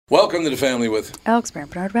Welcome to the family with Alex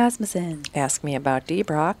Brandt, Bernard Rasmussen. Ask me about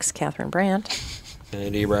D-Brox, Catherine Brandt.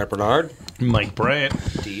 Andy Bernard. Mike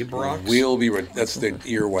Brandt. D-Brox. We'll be right. That's the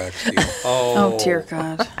earwax deal. Oh, dear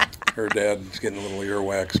God. Her dad's getting a little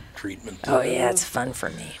earwax treatment. Oh, yeah, it's fun for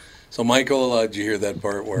me. So, Michael, did you hear that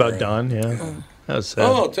part where About Don, yeah. That was sad.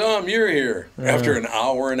 Oh, Tom, you're here after an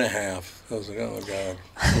hour and a half. I was like, oh God.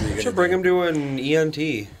 You should bring him to an ENT.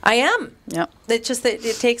 I am. Yep. It's just that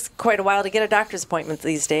it takes quite a while to get a doctor's appointment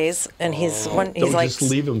these days, and he's Don't like just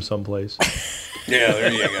leave him someplace. Yeah,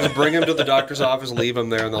 there you go. Bring him to the doctor's office, leave him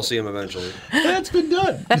there, and they'll see him eventually. That's been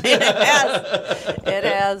done. It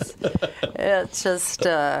has. It's just,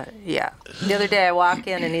 yeah. The other day I walk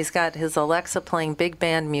in and he's got his Alexa playing big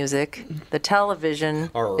band music. The television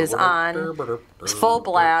is on. It's full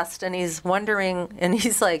blast. And he's wondering, and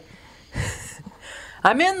he's like,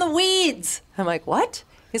 I'm in the weeds. I'm like, what?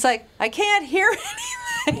 He's like, I can't hear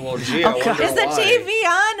anything. Well, gee, I wonder Is the why. TV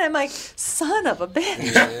on? I'm like, son of a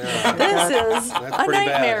bitch. Yeah. This is That's a pretty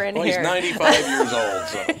nightmare bad. in Well, he's here. 95 years old,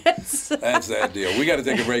 so that's that deal. We got to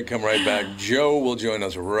take a break, come right back. Joe will join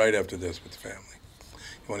us right after this with the family.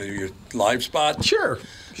 You want to do your live spot? Sure.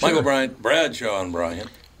 Michael Bryant, Bradshaw, and Bryant.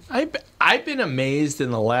 I've been amazed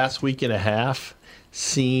in the last week and a half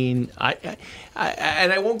seeing,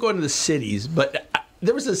 and I won't go into the cities, but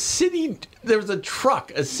there was a city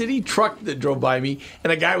truck that drove by me,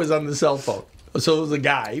 and a guy was on the cell phone. So it was a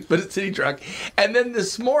guy, but a city truck. And then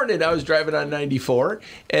this morning I was driving on 94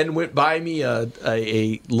 and went by me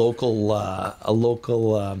a local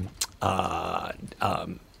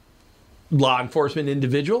law enforcement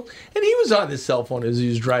individual, and he was on his cell phone as he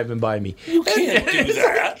was driving by me. You can't do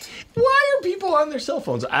that. Why are people on their cell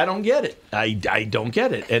phones? I don't get it. I don't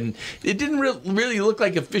get it. And it didn't really look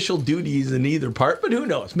like official duties in either part, but who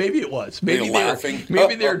knows? Maybe it was. Maybe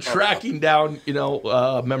they were tracking down,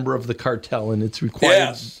 a member of the cartel and its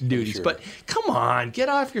required duties. Sure. But come on, get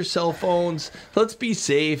off your cell phones. Let's be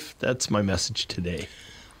safe. That's my message today.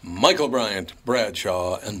 Michael Bryant,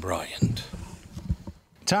 Bradshaw, and Bryant.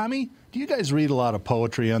 Tommy, do you guys read a lot of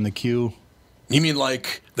poetry on the queue? You mean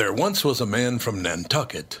like, there once was a man from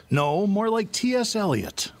Nantucket? No, more like T.S.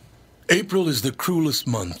 Eliot. April is the cruelest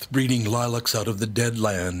month, breeding lilacs out of the dead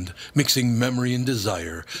land, mixing memory and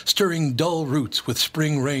desire, stirring dull roots with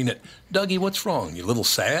spring rain. Dougie, what's wrong? You a little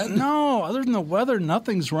sad? No, other than the weather,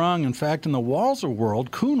 nothing's wrong. In fact, in the Walser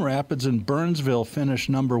world, Coon Rapids and Burnsville finished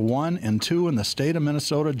number 1 and 2 in the state of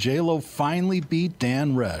Minnesota. J-Lo finally beat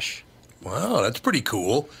Dan Resch. Wow, that's pretty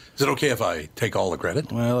cool. Is it okay if I take all the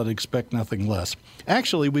credit? Well, I'd expect nothing less.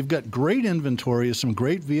 Actually, we've got great inventory of some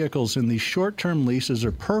great vehicles, and these short-term leases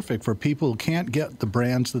are perfect for people who can't get the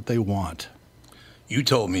brands that they want. You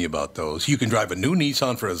told me about those. You can drive a new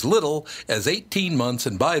Nissan for as little as 18 months,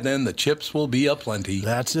 and by then the chips will be aplenty.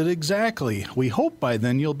 That's it exactly. We hope by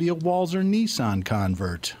then you'll be a Walser Nissan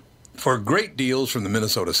convert. For great deals from the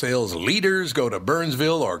Minnesota sales leaders, go to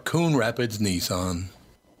Burnsville or Coon Rapids Nissan.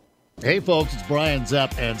 Hey folks, it's Brian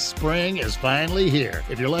Zepp, and spring is finally here.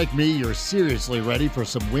 If you're like me, you're seriously ready for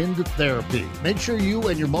some wind therapy. Make sure you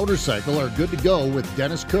and your motorcycle are good to go with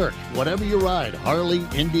Dennis Kirk. Whatever you ride, Harley,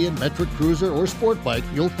 Indian, Metric Cruiser, or Sport Bike,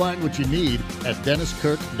 you'll find what you need at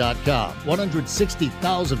DennisKirk.com.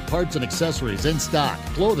 160,000 parts and accessories in stock,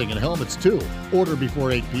 clothing and helmets too. Order before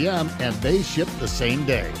 8 p.m. and they ship the same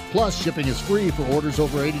day. Plus, shipping is free for orders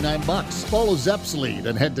over $89. Follow Zepp's lead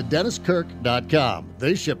and head to DennisKirk.com.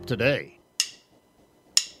 They ship today.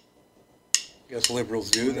 Guess liberals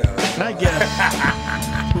do that. I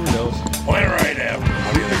guess. Who knows? Went right after.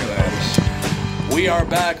 What do you think of that? We are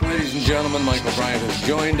back, ladies and gentlemen. Michael Bryant has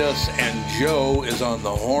joined us, and Joe is on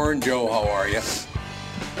the horn. Joe, how are you?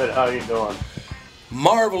 Good. How you doing?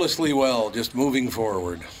 Marvelously well, just moving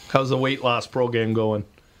forward. How's the weight loss program going?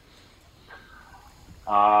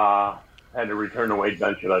 Had to return the weight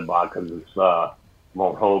bench that I bought because it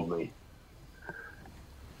won't hold me.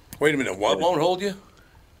 Wait a minute, what won't hold you?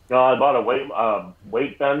 No, I bought a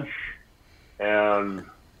weight bench, and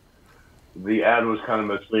the ad was kind of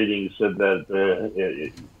misleading. It said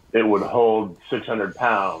that it would hold 600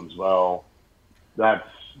 pounds. Well, that's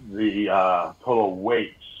the total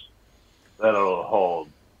weights that it'll hold.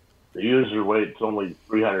 The user weight's only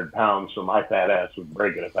 300 pounds, so my fat ass would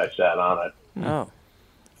break it if I sat on it. Oh.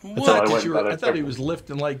 I thought he was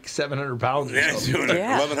lifting like 700 pounds. Yeah, he's doing a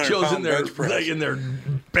 1,100 Joe's pound in there, bench press. like in there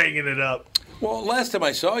banging it up. Well, last time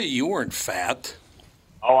I saw you, you weren't fat.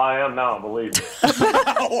 Oh, I am now, believe me.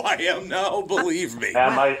 Oh, I am now, believe me.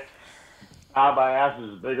 And my ass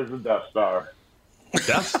is as big as a Death Star.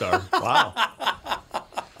 Death Star? Wow.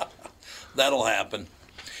 That'll happen.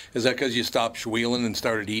 Is that because you stopped squealing and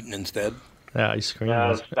started eating instead? Yeah, ice cream.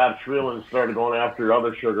 stopped shrilling and started going after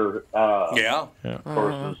other sugar Yeah.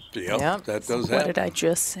 sources. Yep. That does What happen. did I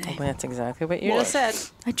just say? That's exactly what you What? just said.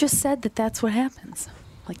 I just said that that's what happens.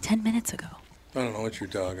 Like 10 minutes ago. I don't know what you're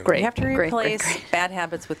talking Great. You have to Great, replace great. bad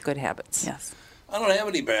habits with good habits. Yes. about. I don't have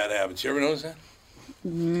any bad habits. You ever notice that?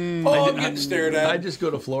 Oh, I'm getting stared at. I just go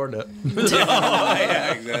to Florida.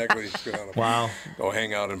 Yeah, exactly. Just go, Wow. go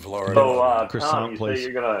hang out in Florida. So, Croissant Tom, you place.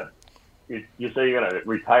 say you're gonna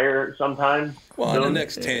retire sometime? well, in the soon?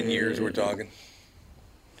 next 10 years, we're talking.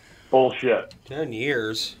 Bullshit. 10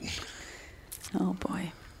 years. Oh,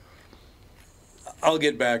 boy. I'll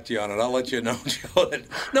get back to you on it. I'll let you know, Joe. That,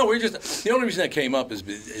 no, we're just the only reason that came up is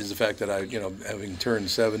the fact that I, having turned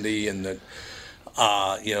 70, and that,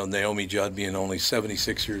 Naomi Judd being only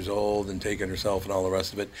 76 years old and taking herself and all the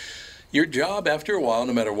rest of it. Your job, after a while,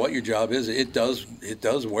 no matter what your job is, it does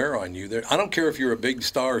wear on you. I don't care if you're a big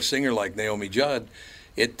star singer like Naomi Judd.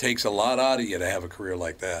 It takes a lot out of you to have a career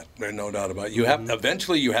like that. There's no doubt about it. You have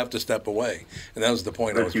eventually you have to step away, and that was the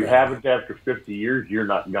point I was If you trying to haven't after 50 years, you're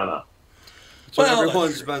not gonna. That's what Well,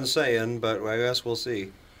 everyone's been saying, but I guess we'll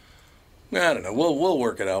see. I don't know. We'll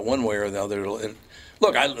work it out one way or the other.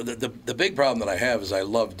 Look, the big problem that I have is I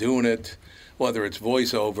love doing it, whether it's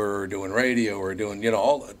voiceover or doing radio or doing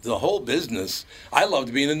the whole business. I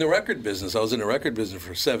loved being in the record business. I was in the record business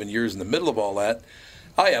for 7 years. In the middle of all that,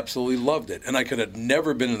 I absolutely loved it, and I could have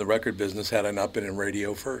never been in the record business had I not been in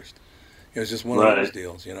radio first. It was just one of those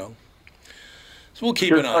deals, So we'll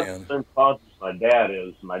keep an eye on it. Same thoughts as my dad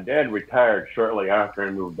is. My dad retired shortly after I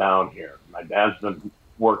moved down here. My dad's been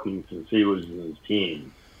working since he was in his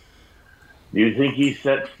teens. Do you think he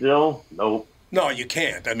sat still? Nope. No, you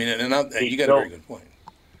can't. I mean, you got a very good point.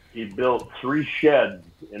 He built 3 sheds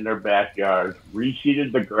in their backyard,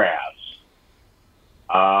 reseeded the grass.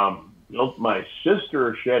 Built my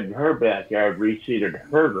sister a shed in her backyard, reseeded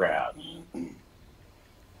her grass,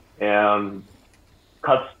 and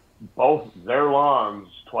cuts both their lawns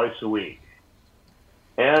twice a week,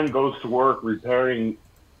 and goes to work repairing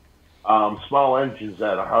small engines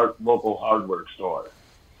at a local hardware store.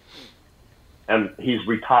 And he's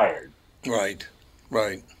retired. Right.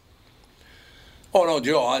 Oh no,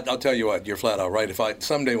 Joe! I'll tell you what. You're flat out right. If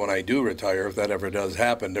someday when I do retire, if that ever does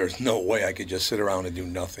happen, there's no way I could just sit around and do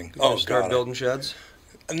nothing. Start building sheds?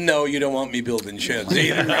 No, you don't want me building sheds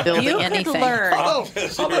either. Building You anything. could learn. How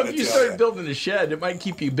about if you start building a shed? It might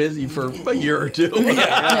keep you busy for a year or two.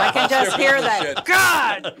 I can just hear building a that. shed.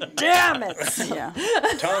 God damn it! Yeah.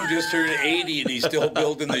 Tom just turned 80 and he's still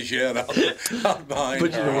building the shed out behind.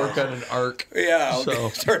 Put you to work on an ark. Yeah, I'll So.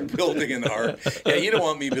 start building an ark. Yeah, you don't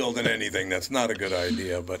want me building anything. That's not a good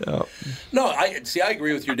idea. But no, I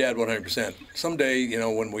agree with your dad 100%. Someday,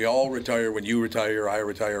 when we all retire, when you retire, I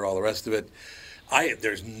retire, all the rest of it,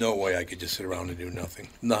 there's no way I could just sit around and do nothing.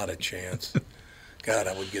 Not a chance. God,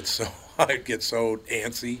 I'd get so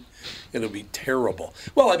antsy. It'll be terrible.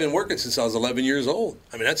 Well, I've been working since I was 11 years old.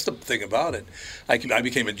 I mean, that's the thing about it. I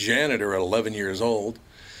became a janitor at 11 years old,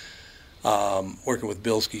 working with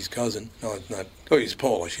Bilski's cousin. No, it's not. Oh, he's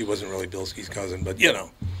Polish. He wasn't really Bilski's cousin, but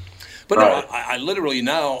But Right. no, I literally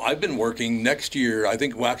now, I've been working next year. I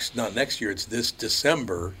think, well, actually, not next year. It's this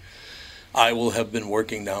December. I will have been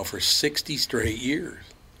working now for 60 straight years.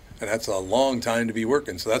 And that's a long time to be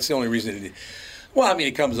working. So that's the only reason.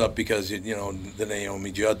 It comes up because, the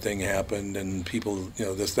Naomi Judd thing happened and people,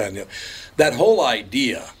 this, that, and the other. That whole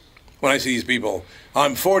idea, when I see these people,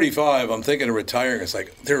 I'm 45, I'm thinking of retiring. It's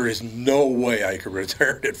like, there is no way I could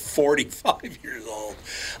retire at 45 years old.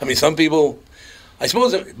 I mean, some people, I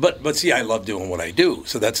suppose, but see, I love doing what I do.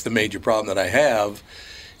 So that's the major problem that I have.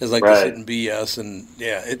 Is like to sit and BS, and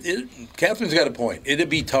Catherine's got a point. It'd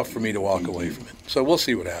be tough for me to walk away from it. So we'll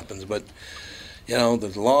see what happens. But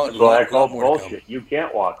there's a lot. So I call more to come. bullshit. You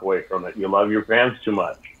can't walk away from it. You love your fans too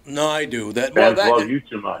much. No, I do. Fans love you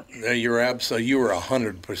too much. You were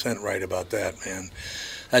 100% right about that, man.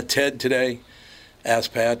 Ted today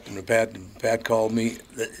asked Pat, and Pat called me.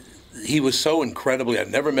 He was so incredibly. I'd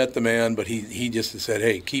never met the man, but he just said,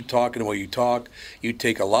 "Hey, keep talking the way you talk. You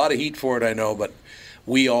take a lot of heat for it, I know, but."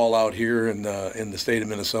 We all out here in the state of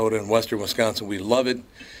Minnesota and western Wisconsin, we love it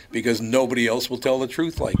because nobody else will tell the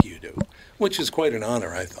truth like you do, which is quite an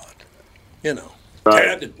honor, I thought.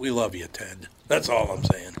 Right. Ted, we love you, Ted. That's all I'm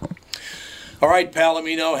saying. All right,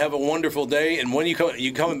 Palomino, have a wonderful day. And when you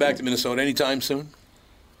coming back to Minnesota anytime soon?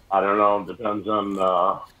 I don't know. Depends on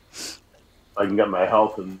if I can get my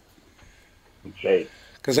health in shape.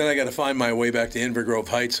 Because then I got to find my way back to Inver Grove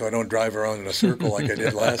Heights so I don't drive around in a circle like I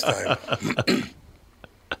did last time.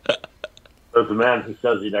 There's a man who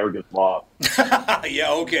says he never gets lost.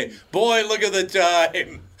 Yeah, okay. Boy, look at the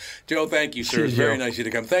time. Joe, thank you, sir. See you, It's very Joe. nice of you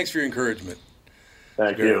to come. Thanks for your encouragement.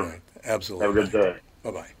 Thank Very you. nice. Absolutely. Have a good day.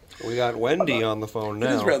 Bye-bye. We got Wendy on the phone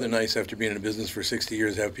It is now. rather nice after being in the business for 60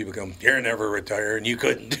 years to have people come, you're never retire, and you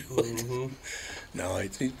couldn't do it. No,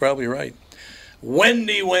 he's probably right.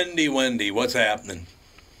 Wendy, what's happening?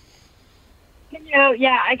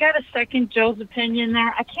 Yeah, I got to second Joe's opinion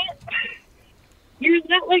there. I can't. You're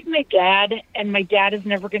not like my dad, and my dad is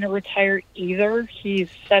never going to retire either. He's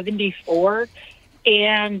 74.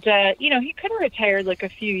 And, he could have retired like a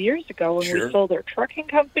few years ago when Sure. we sold our trucking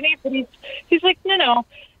company, but he's like, no.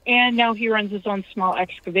 And now he runs his own small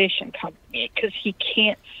excavation company because he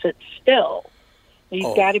can't sit still.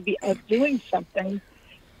 He's got to be out doing something.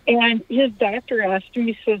 And his doctor asked him,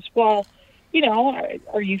 he says, well,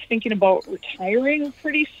 are you thinking about retiring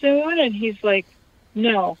pretty soon? And he's like,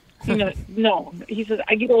 no. No. He says,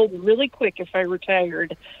 I get old really quick if I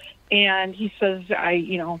retired. And he says,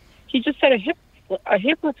 he just had a hip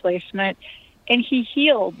replacement, and he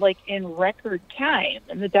healed like in record time.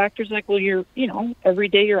 And the doctor's like, well, you're, every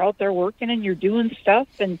day you're out there working and you're doing stuff.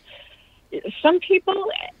 And some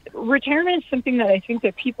people, retirement is something that I think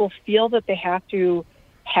that people feel that they have to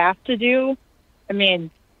do. I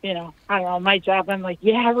mean, I don't know, my job, I'm like,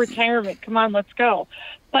 yeah, retirement, come on, let's go.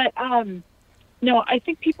 But, no, I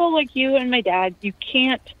think people like you and my dad, you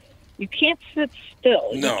can't sit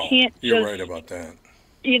still. No, you can't you're right about that.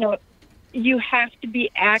 You have to be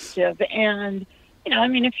active. And,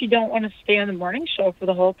 if you don't want to stay on the morning show for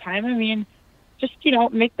the whole time, just,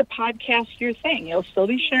 make the podcast your thing. You'll still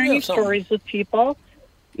be sharing your stories with people.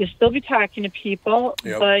 You'll still be talking to people,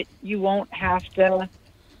 but you won't have to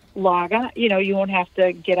log on. You won't have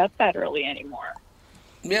to get up that early anymore.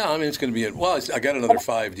 Yeah, it's going to be I got another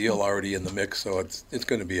 5 deal already in the mix, so it's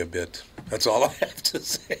going to be a bit. That's all I have to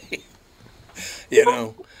say. And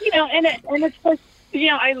it's like,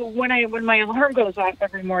 when my alarm goes off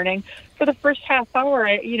every morning, for the first half hour,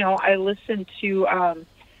 I listen to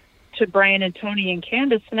Brian and Tony and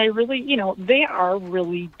Candace, and I really, they are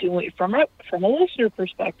really doing, from a listener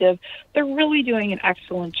perspective, they're really doing an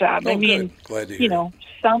excellent job. Good. Glad to hear.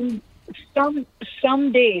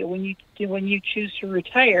 Someday when you choose to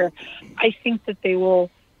retire, I think that they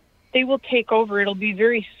will take over. It'll be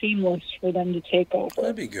very seamless for them to take over.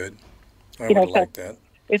 That'd be good. I would like that.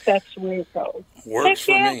 If that's the way it goes. Works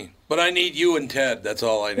for me. But I need you and Ted. That's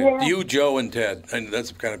all I need. Yeah. You, Joe, and Ted. And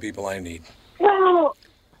that's the kind of people I need. Well,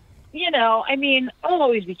 I'll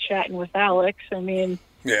always be chatting with Alex.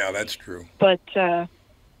 Yeah, that's true. But, it's,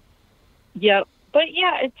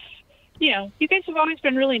 you guys have always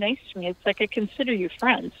been really nice to me. It's like I consider you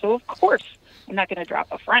friends. So, of course, I'm not going to drop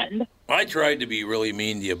a friend. I tried to be really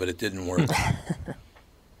mean to you, but it didn't work.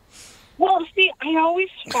 Well, see, I always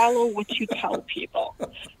follow what you tell people.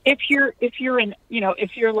 If you're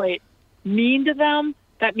like mean to them,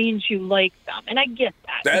 that means you like them, and I get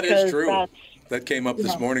that. That is true. That came up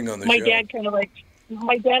this morning on the show.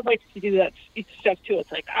 My dad likes to do that stuff too.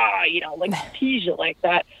 It's like, tease you like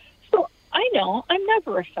that. So I know I'm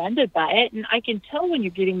never offended by it, and I can tell when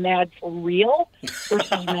you're getting mad for real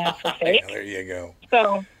versus mad for fake. Yeah, there you go.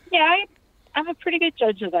 So I'm a pretty good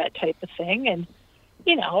judge of that type of thing, and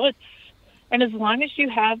it's. And as long as you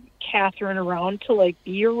have Catherine around to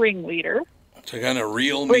be your ringleader, to kind of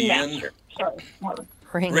reel me in. Sorry,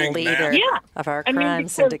 ringleader of our crime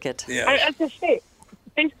syndicate. Yeah. I just say,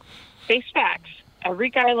 face facts. Every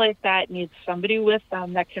guy like that needs somebody with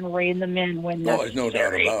them that can rein them in when necessary. There's no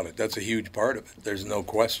doubt about it. That's a huge part of it. There's no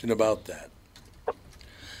question about that.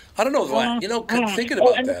 I don't know why. Thinking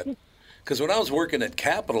about that. Because when I was working at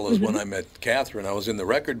Capitol is when I met Catherine. I was in the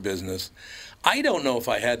record business. I don't know if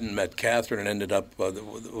I hadn't met Catherine and ended up,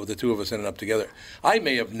 the two of us ended up together, I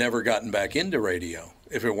may have never gotten back into radio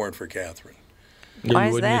if it weren't for Catherine. Why you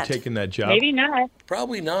is wouldn't that? have taken that job. Maybe not.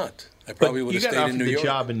 Probably not. I probably would have stayed in New York. You got offered the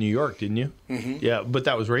job in New York, didn't you? Mm-hmm. Yeah, but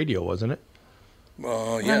that was radio, wasn't it? Yeah.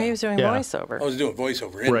 No, he was doing voiceover. I was doing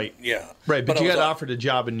voiceover. Right. Yeah. Right, but you got offered a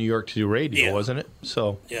job in New York to do radio, wasn't it?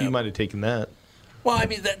 So you might have taken that. Well,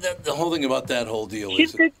 the whole thing about that whole deal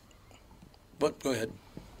is... But go ahead.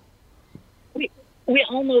 We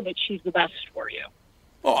all know that she's the best for you.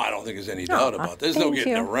 Oh, I don't think there's any doubt about it. There's no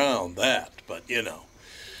getting around that, but,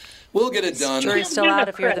 we'll get it done. Jury's still out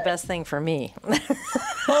if you're the best thing for me.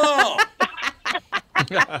 Oh!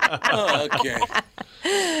 Okay.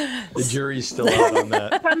 The jury's still out on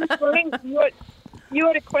that. This morning, you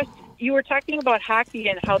had a question. You were talking about hockey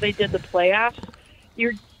and how they did the playoffs.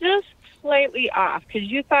 You're just slightly off because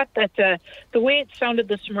you thought that the way it sounded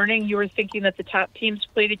this morning, you were thinking that the top teams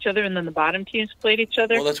played each other and then the bottom teams played each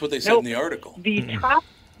other. Well, that's what they said in the article.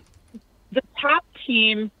 The top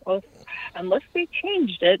team, well, unless they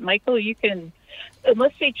changed it, Michael, you can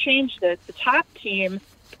unless they changed it, the top team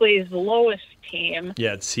plays the lowest team.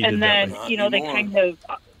 Yeah, it's seeded and that then way. you know they kind of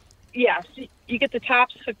so you get the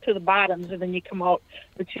tops hooked to the bottoms, and then you come out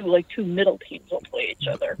the two middle teams will play each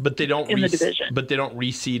other. But they don't in the division. But they don't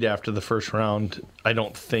reseed after the first round. I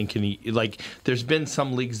don't think there's been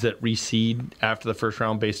some leagues that reseed after the first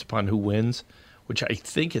round based upon who wins, which I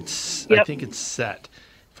think it's set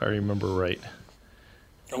if I remember right.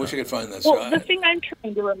 I wish I could find that. Well, the thing I'm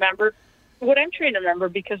trying to remember. What I'm trying to remember,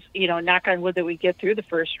 because, knock on wood that we get through the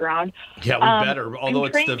first round. Yeah, we better, although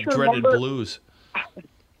it's the dreaded Blues.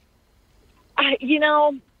 I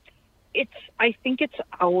think it's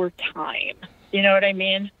our time. You know what I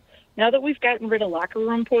mean? Now that we've gotten rid of locker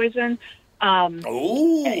room poison. I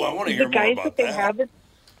want to hear the guys more about that. They have it.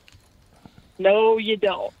 No, you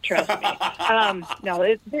don't. Trust me.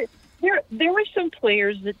 No, there are some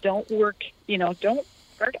players that don't work, don't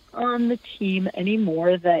start on the team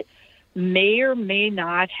anymore that may or may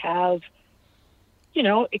not have,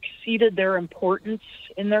 exceeded their importance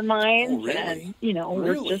in their minds. Oh, really? And,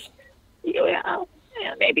 we're just, yeah,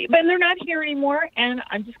 maybe. But they're not here anymore. And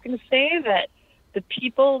I'm just going to say that the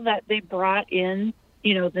people that they brought in,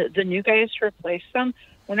 the new guys to replace them,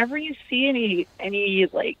 whenever you see any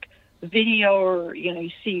like video or,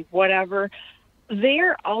 you see whatever,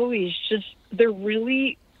 they're always just, they're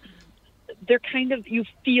kind of, you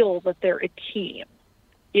feel that they're a team.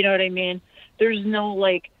 You know what I mean? There's no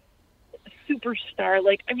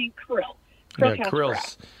superstar, Kirill.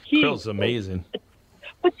 Kirill's amazing.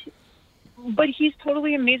 But he's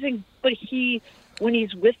totally amazing. But when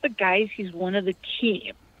he's with the guys, he's one of the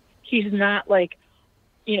team. He's not I'm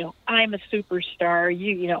a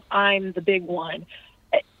superstar. I'm the big one.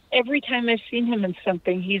 Every time I've seen him in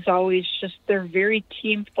something, he's always they're very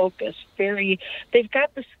team focused. They've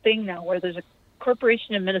got this thing now where there's a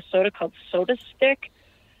corporation in Minnesota called Soda Stick.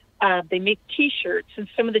 They make T-shirts, and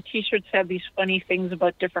some of the T-shirts have these funny things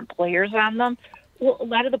about different players on them. Well, a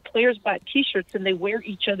lot of the players bought T-shirts, and they wear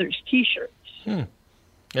each other's T-shirts. I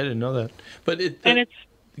didn't know that. But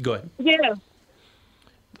go ahead. Yeah,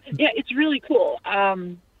 it's really cool.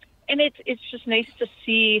 And it's just nice to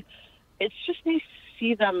see. It's just nice to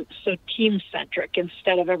see them so team-centric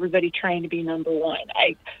instead of everybody trying to be number one.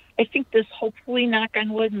 I think this, hopefully, knock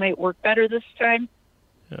on wood, might work better this time.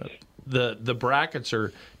 Yeah. The brackets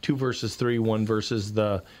are 2 versus 3, 1 versus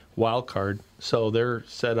the wild card, so they're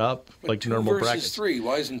set up like normal brackets. 2 versus 3.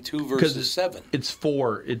 Why isn't 2 versus 7? It's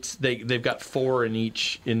 4. They've got 4 in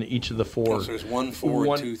each of the 4. Oh, so there's 1,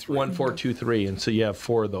 4, 2, 3. 1, 4, 2, 3, and so you have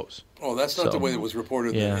 4 of those. Oh, that's not the way it was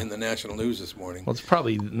reported in the national news this morning. Well, it's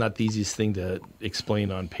probably not the easiest thing to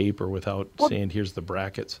explain on paper without saying here's the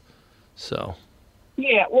brackets. So.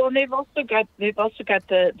 Yeah, well, and they've also got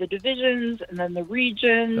the divisions and then the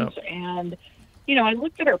regions, and I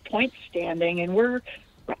looked at our point standing, and we're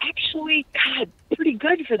actually pretty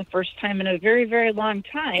good for the first time in a very, very long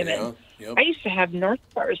time. Yeah, and I used to have North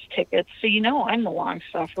Stars tickets, so I'm the long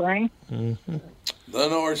suffering. Mm-hmm. The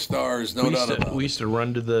North Stars, no doubt about it. We used to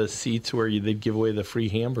run to the seats where they'd give away the free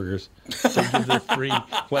hamburgers. They'd give the free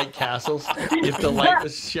White Castles. If the light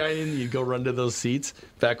was shining, you'd go run to those seats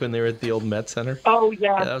back when they were at the old Met Center. Oh,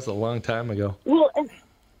 yeah. That was a long time ago. Well, and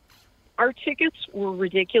our tickets were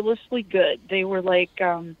ridiculously good. They were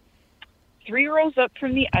 3 rows up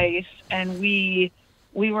from the ice, and we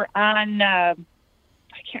were on, I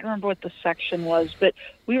can't remember what the section was, but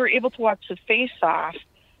we were able to watch the face-off.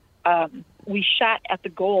 We shot at the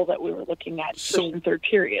goal that we were looking at first and third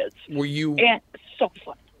periods. And so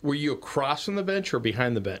fun. Were you across from the bench or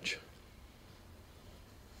behind the bench?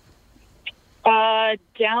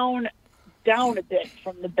 Down a bit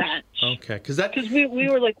from the bench. Okay, because we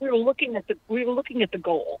were looking at the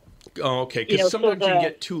goal. Oh, okay. Because sometimes you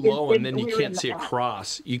get too low and then you can't see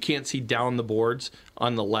across. You can't see down the boards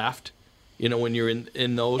on the left. When you're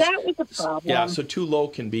in those. That was a problem. Yeah, so too low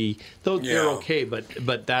can be. They're okay,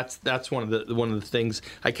 but that's one of the things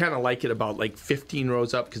I kind of like it about 15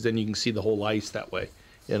 rows up, because then you can see the whole ice that way.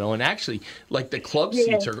 And actually, the club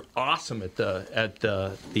seats are awesome at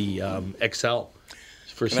the XL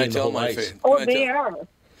for seeing the whole ice. They are. I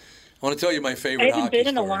want to tell you my favorite hockey story. I haven't been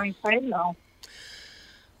in a long time now.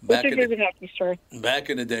 What's your favorite hockey story? Back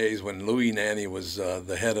in the days when Louis Nanny was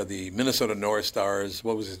the head of the Minnesota North Stars,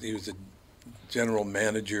 what was it? He was the general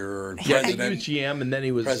manager or president. Yeah, he was GM, and then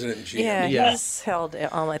he was president and GM. Yeah, he's held.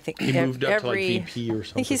 I think he moved up to VP or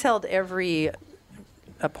something. I think he's held every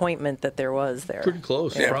appointment that there was there. Pretty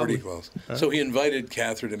close. Yeah, probably. Pretty close. Huh? So he invited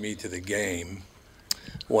Catherine and me to the game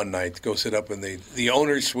one night to go sit up in the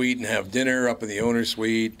owner's suite and have dinner up in the owner's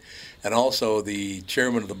suite, and also the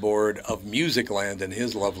chairman of the board of Musicland and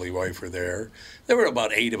his lovely wife were there. There were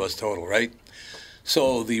about 8 of us total, right?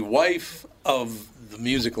 So the wife of the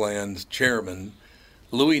Musicland chairman,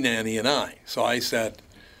 Louis Nanny, and I. So I sat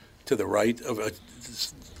to the right of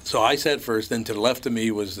so I sat first, then to the left of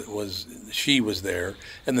me was she was there,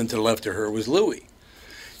 and then to the left of her was Louis.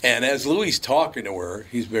 And as Louis talking to her,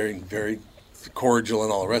 he's very, very cordial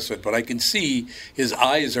and all the rest of it, but I can see his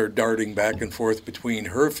eyes are darting back and forth between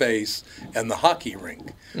her face and the hockey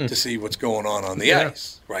rink to see what's going on the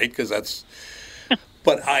ice, right? Because that's.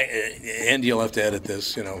 But Andy, you'll have to edit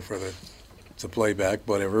this, for the playback,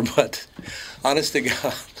 whatever. But honest to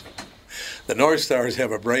God, the North Stars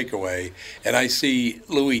have a breakaway, and I see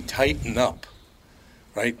Louis tighten up,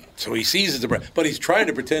 right? So he sees the break, but he's trying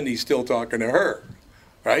to pretend he's still talking to her.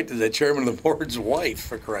 Right? The chairman of the board's wife,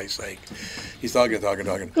 for Christ's sake. He's talking. All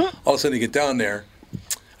of a sudden, you get down there.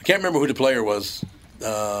 I can't remember who the player was.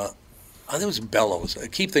 I think it was Bellows. I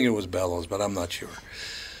keep thinking it was Bellows, but I'm not sure.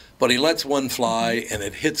 But he lets one fly, and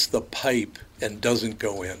it hits the pipe and doesn't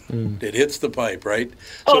go in. It hits the pipe, right?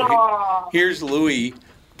 So here's Louis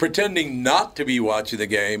pretending not to be watching the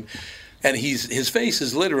game, and his face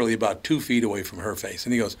is literally about 2 feet away from her face.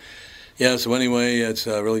 And he goes, yeah, so anyway, it's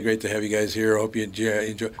really great to have you guys here. I hope you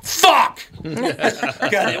enjoy. Fuck!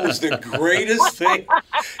 God, it was the greatest thing.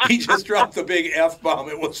 He just dropped the big F-bomb.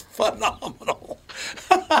 It was phenomenal.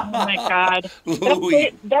 Oh, my God.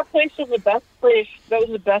 Louis. That place was the best place. That was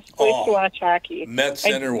the best place to watch hockey. Met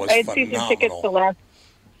Center was I had phenomenal. Season tickets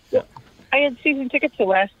I had season tickets the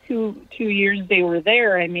last two years they were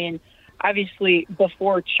there. I mean, obviously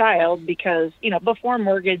before child because, before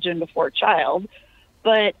mortgage and before child.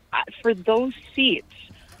 But for those seats,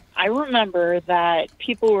 I remember that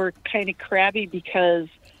people were kind of crabby because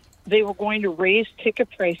they were going to raise ticket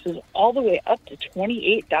prices all the way up to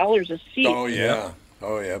 $28 a seat. Oh, yeah.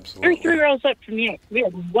 Oh, yeah, They're absolutely. 3 rows up from me. We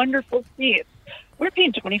had wonderful seats. We're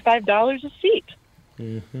paying $25 a seat.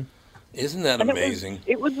 Mm-hmm. Isn't that And amazing?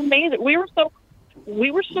 It was amazing. We were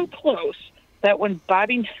so close that when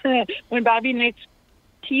Bobby Knight's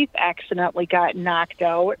teeth accidentally got knocked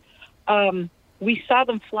out, we saw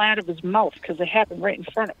them fly out of his mouth because it happened right in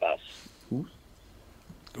front of us.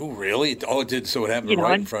 Oh, really? Oh, it did. So it happened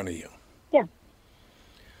right in front of you. Yeah.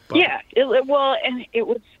 Yeah. It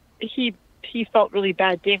was. He felt really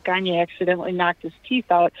bad. Dave Gagne accidentally knocked his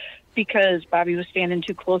teeth out because Bobby was standing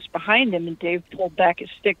too close behind him, and Dave pulled back his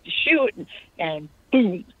stick to shoot, and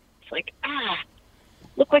boom! It's like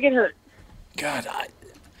looked like it hurt. God,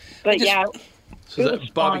 So is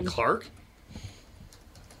that Bobby Clark?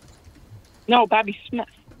 No, Bobby Smith.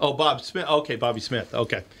 Oh, Bob Smith. Okay, Bobby Smith.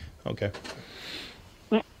 Okay.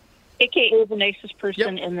 AKA the nicest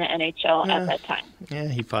person in the NHL at that time. Yeah,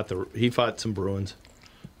 he fought some Bruins,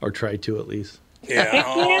 or tried to at least. Yeah.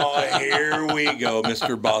 Oh, here we go,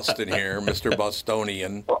 Mr. Boston here, Mr.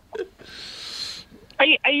 Bostonian.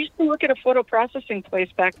 I used to work at a photo processing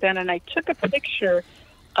place back then, and I took a picture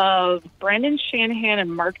of Brendan Shanahan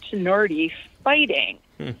and Mark Tenorti fighting.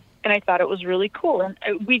 And I thought it was really cool. And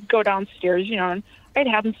we'd go downstairs, and I'd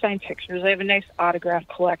have them sign pictures. I have a nice autograph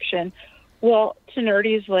collection. Well,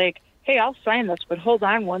 Tenorti's like, hey, I'll sign this, but hold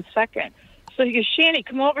on 1 second. So he goes, Shanny,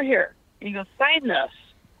 come over here. And he goes, sign this.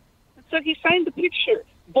 And so he signed the picture.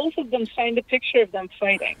 Both of them signed a picture of them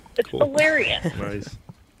fighting. It's hilarious. Nice.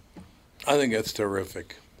 I think that's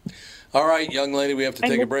terrific. All right, young lady, we have to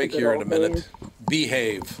take a break here in a minute.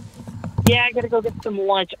 Behave. Yeah, I got to go get some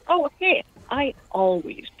lunch. Oh, hey, I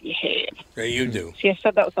always behave. Yeah, you do. See, I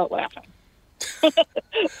said that without laughing.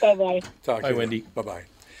 Bye-bye. Talk to you. Wendy. Bye-bye.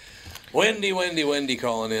 Wendy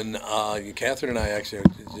calling in. Catherine and I actually,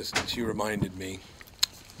 she reminded me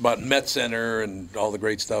about Met Center and all the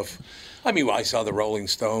great stuff. I mean, I saw the Rolling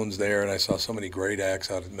Stones there, and I saw so many great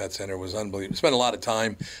acts out at Met Center. It was unbelievable. Spent a lot of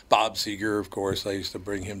time. Bob Seger, of course. I used to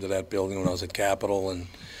bring him to that building when I was at Capitol.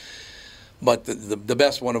 But the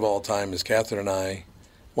best one of all time is Catherine and I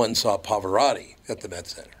went and saw Pavarotti at the Met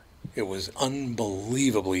Center. It was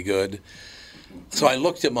unbelievably good. So I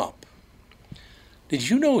looked him up. Did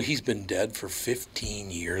you know he's been dead for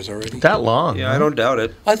 15 years already? That long? Yeah, I don't doubt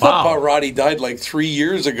it. I thought Pavarotti died like 3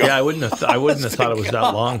 years ago. Yeah, I wouldn't have thought it was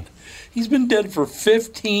that long. He's been dead for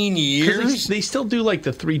 15 years. They still do like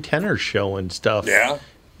the 3 Tenor show and stuff. Yeah.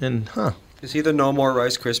 And Is he the No More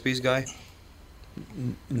Rice Krispies guy?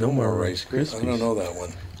 No More Rice Krispies. I don't know that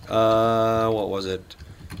one. What was it?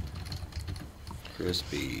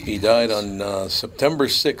 Krispies. He died on September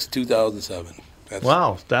 6, 2007.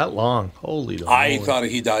 Wow, that long. Holy Lord. I thought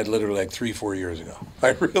he died literally like 3-4 years ago. I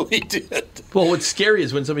really did. Well, what's scary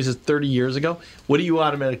is when somebody says 30 years ago, what do you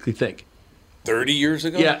automatically think? 30 years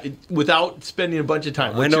ago? Yeah, without spending a bunch of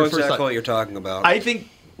time. I know exactly what you're talking about. I think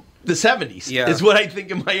the 70s Yeah. is what I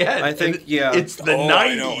think in my head. I think, And yeah. It's the 90s.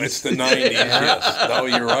 I know. It's the 90s, yes. No,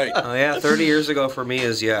 you're right. Oh, yeah, 30 years ago for me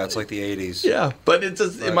is, it's like the 80s. Yeah, but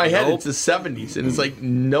in my head, nope. it's the 70s. And it's like,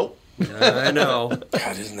 nope. I know.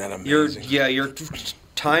 God, isn't that amazing? Your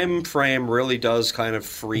time frame really does kind of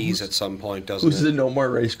freeze at some point, doesn't Who's it? the No More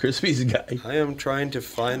Rice Krispies guy? I am trying to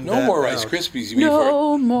find No that more Rice out. Krispies. You mean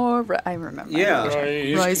No more. I remember. Yeah.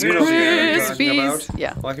 Rice You know what I'm talking Krispies. about?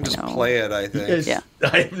 Yeah. Well, I can just No. play it, I think. Yes. Yeah.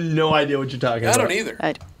 I have no idea what you're talking I about. don't either.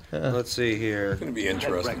 I, Let's see here. It's going to be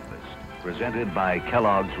interesting. Breakfast, presented by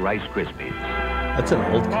Kellogg's Rice Krispies. That's an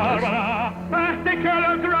old commercial.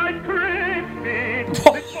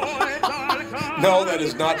 No, that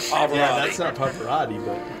is not Pavarotti. Yeah, that's not Pavarotti,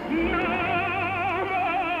 but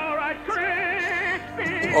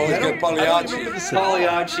Oh, he's got Pagliacci.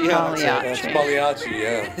 Pagliacci, yeah. That's Pagliacci,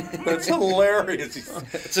 yeah. That's hilarious.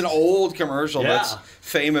 It's an old commercial Yeah. that's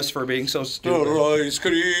famous for being so No stupid. Rice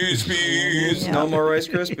Krispies. Yeah. No more Rice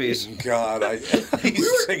Krispies. God,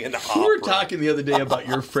 he's singing opera. we were talking the other day about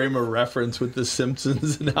your frame of reference with The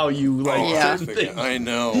Simpsons and how you like Yeah. certain things. I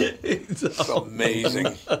know. It's So- amazing.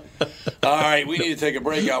 All right, we need to take a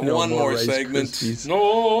break. Got No one more more Rice segment. Krispies.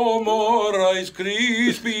 No more Rice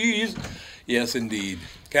Krispies. Yes, indeed.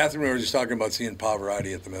 Catherine, we were just talking about seeing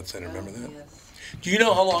Pavarotti at the Met Center. Remember that? Do you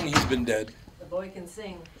know how long he's been dead? The boy can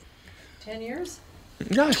sing. 10 years?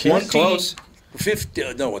 Gosh, One yes. close.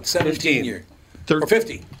 50, no, what, 17 15. years? Thir- Or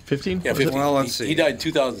 50. 15? Yeah, Was it? 50. Well, let's see. He died in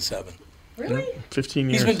 2007. Really? 15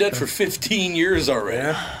 years. He's been dead for 15 years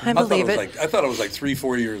already. I believe thought it. I thought it was like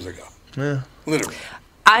 3-4 years ago. Yeah. Literally.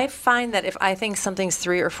 I find that if I think something's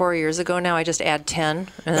 3 or 4 years ago now, I just add 10,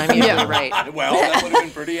 and I'm usually Yeah. right. Well, that would have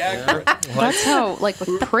been pretty accurate. that's how, like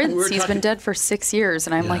with Prince, were he's talking- been dead for 6 years,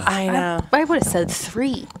 and I'm like, I know. I would have said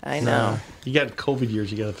 3. I know. You got COVID years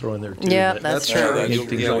you got to throw in there, too. Yeah, but- that's That's true. true. That's Make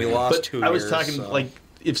things Yeah, we up. lost But 2 I was years. talking, so. like,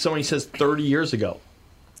 if somebody says 30 years ago,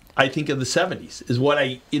 I think of the 70s is what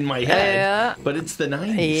I, in my head, Yeah. but it's the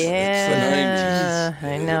 90s. Yeah, I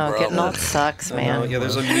It's the know. 90s. Getting old sucks, Oh, man. yeah,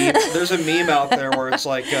 there's a meme. There's a meme out there where it's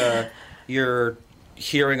like you're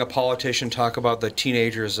hearing a politician talk about the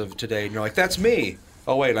teenagers of today, and you're like, "That's me."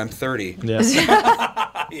 Oh wait, I'm 30. Yeah.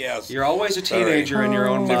 Yes. You're always a teenager in your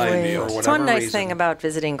own Different mind deal. for whatever It's one nice reason. thing about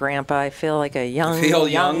visiting Grandpa. I feel like a young, Feel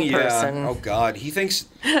young young, person. yeah. Oh God, he thinks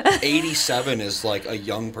 87 is like a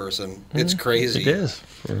young person. It's crazy. It is.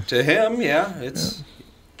 To him, yeah, it's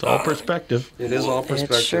all perspective. it is all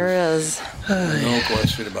perspective. It sure is. No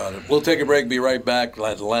question about it. We'll take a break, be right back. The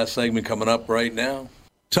last segment coming up right now.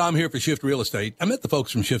 Tom here for Shift Real Estate. I met the folks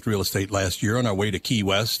from Shift Real Estate last year on our way to Key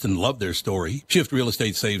West and loved their story. Shift Real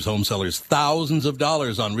Estate saves home sellers thousands of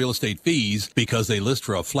dollars on real estate fees because they list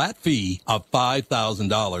for a flat fee of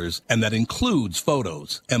 $5,000, and that includes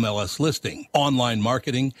photos, MLS listing, online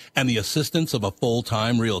marketing, and the assistance of a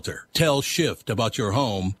full-time realtor. Tell Shift about your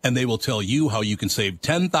home, and they will tell you how you can save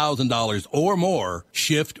 $10,000 or more.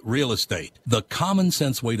 Shift Real Estate, the common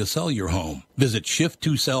sense way to sell your home. Visit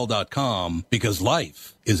shift2sell.com because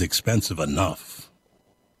life is expensive enough.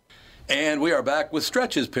 And we are back with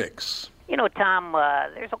Stretches picks. You know, Tom,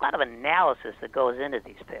 there's a lot of analysis that goes into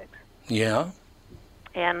these picks. Yeah?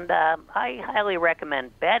 And I highly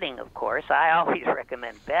recommend betting, of course. I always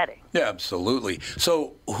recommend betting. Yeah, absolutely.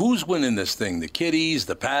 So who's winning this thing? The Kitties,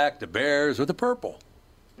 the Pack, the Bears, or the Purple?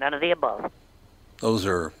 None of the above. Those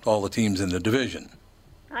are all the teams in the division.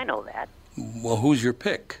 I know that. Well, who's your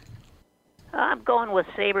pick? I'm going with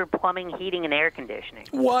Sabre Plumbing, Heating, and Air Conditioning.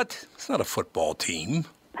 What? It's not a football team.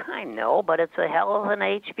 I know, but it's a hell of an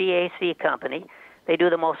HVAC company. They do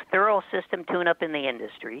the most thorough system tune-up in the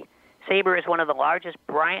industry. Sabre is one of the largest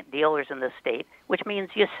Bryant dealers in the state, which means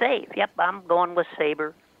you save. Yep, I'm going with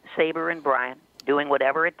Sabre and Bryant, doing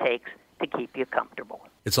whatever it takes to keep you comfortable.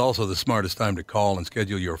 It's also the smartest time to call and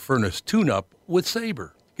schedule your furnace tune-up with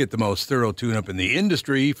Sabre. Get the most thorough tune-up in the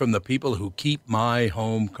industry from the people who keep my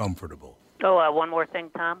home comfortable. Oh, one more thing,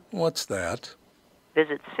 Tom. What's that?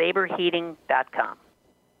 Visit saberheating.com.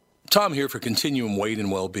 Tom here for Continuum Weight and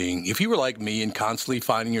Wellbeing. If you were like me and constantly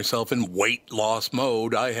finding yourself in weight loss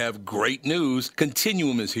mode, I have great news.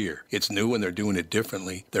 Continuum is here. It's new and they're doing it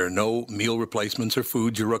differently. There are no meal replacements or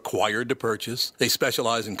foods you're required to purchase. They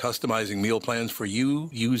specialize in customizing meal plans for you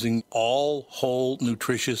using all whole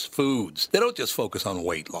nutritious foods. They don't just focus on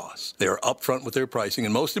weight loss. They are upfront with their pricing,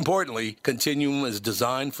 and most importantly, Continuum is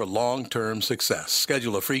designed for long-term success.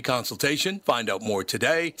 Schedule a free consultation. Find out more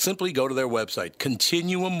today. Simply go to their website,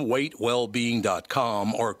 continuumweight.com.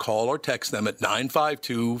 waitwellbeing.com or call or text them at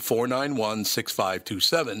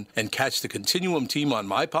 952-491-6527 and catch the Continuum team on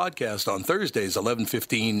my podcast on Thursdays,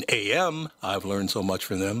 11:15 a.m. I've learned so much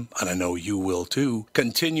from them, and I know you will too.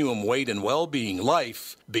 Continuum Weight and Wellbeing,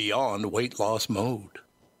 life beyond weight loss mode.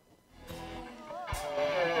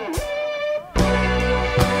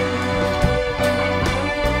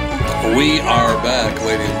 We are back,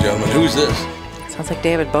 ladies and gentlemen. Who's this? Sounds like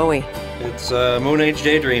David Bowie. It's Moon Age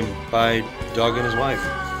Daydream by Doug and his wife.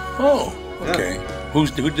 Oh, okay. Yeah. Who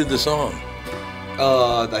did the song?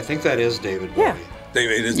 I think that is David Bowie. Yeah.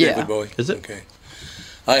 It is David Bowie? Is it? Okay.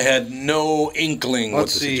 I had no inkling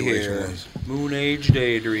Let's what the see situation here. was. Moon Age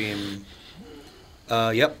Daydream.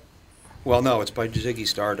 Yep. Well, no, it's by Ziggy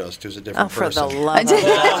Stardust, who's a different Oh, for person. the love of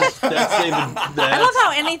That's David. I love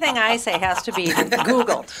how anything I say has to be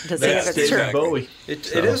Googled to see if it's true. David Bowie. It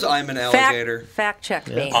is I'm an Alligator. Fact check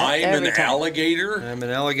me. I'm every an time. alligator? I'm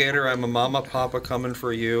an alligator. I'm a mama papa coming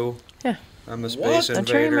for you. Yeah. I'm a space Don't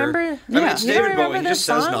you invader. remember? I mean, Yeah. it's You don't David Bowie. remember He this just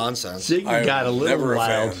says song? nonsense. Ziggy got a little never a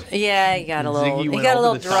wild. fan. Yeah, he got a little. Ziggy He went got a over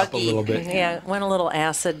little the top a druggy. little bit. Yeah, went a little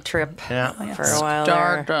acid trip Yeah. for a while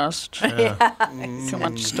there. Stardust. Yeah. Too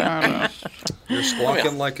much stardust. You're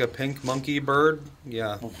squawking like a pink monkey bird.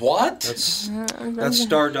 Yeah. What? That's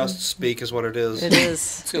Stardust speak is what it is. It is.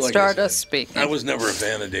 See, like I Stardust said, speaking. I was never a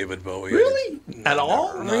fan of David Bowie. Really? At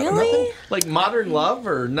all? Never, not Really? Like Modern Love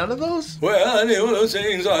or none of those? Well, I knew those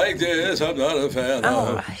things like this. I'm not a fan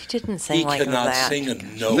Oh, of. he didn't sing He like cannot that. sing a I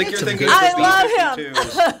note. think you're thinking good- of the I love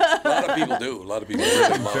B-52s. A lot of people do. A lot of people really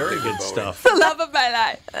love Very David good Bowie. stuff. The love of my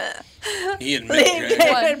life. He and Leave Mick Jagger.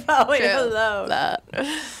 David Bowie Two. alone. That.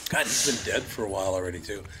 God, he's been dead for a while already,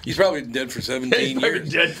 too. He's probably been dead for 17 He's been years.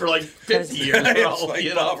 dead for like 50 years. for It's all like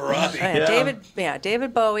you know. Pavarotti.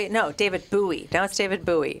 David Bowie. No, David Bowie. Now it's David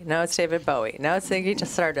Bowie. No, it's David Bowie. No, it's Ziggy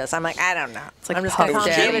Stardust. I'm like, I don't know. like I'm just going to Puff call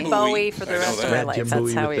him Daddy. David Jim Bowie Bowie. for the I know rest of that. my Yeah, life. Jim That's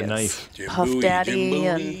Bowie how with he the is. knife. Jim Puff Bowie, Daddy Jim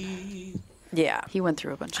and- Bowie. Yeah. He went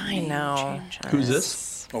through a bunch of I know. Who's this?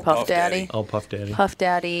 Oh, Puff Daddy. Oh, Puff Daddy. Puff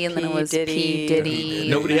Daddy, and then it P. was Diddy. P. Diddy.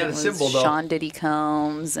 Nobody and had then a it symbol, was though. Sean Diddy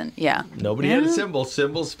Combs, and yeah. Nobody had a symbol.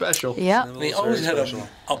 Symbol's special. Yeah. And he always had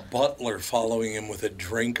a butler following him with a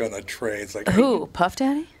drink on a tray. It's like, Who? Puff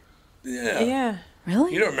Daddy? Yeah. Yeah.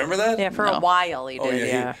 Really? You don't remember that? Yeah, for a while he Oh, did,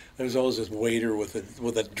 yeah. There's always this waiter with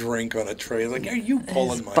a drink on a tray. Like, are you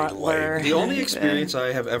pulling my butler. leg? The only experience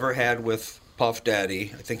I have ever had with Puff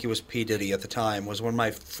Daddy, I think he was P. Diddy at the time, was when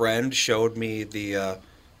my friend showed me the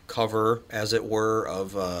cover, as it were,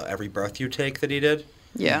 of Every Breath You Take that he did.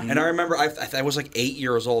 Yeah. And I remember I was like 8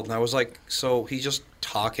 years old, and I was like, so he's just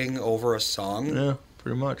talking over a song? Yeah,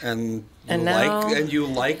 pretty much. And now- you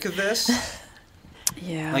like this?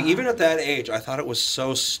 Yeah. Like, even at that age, I thought it was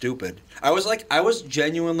so stupid. I was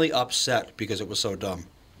genuinely upset because it was so dumb.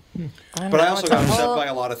 But I also got upset by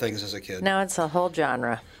a lot of things as a kid. Now it's a whole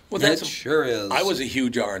genre. Well, It sure is. I was a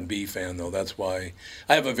huge R&B fan, though. That's why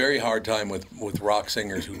I have a very hard time with rock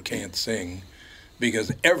singers who can't sing,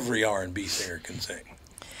 because every R&B singer can sing.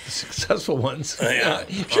 Successful ones. Yeah.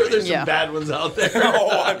 I'm sure there's Yeah. some bad ones out there. Oh,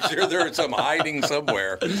 I'm sure there are some hiding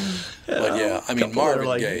somewhere. But yeah, I mean, Couple are Marvin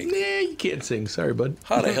like, Gaye. Nah, you can't sing. Sorry, bud.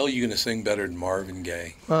 How the hell are you going to sing better than Marvin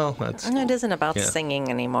Gaye? Well, that's. It isn't about Yeah. singing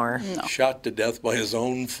anymore. Shot to death by his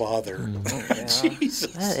own father.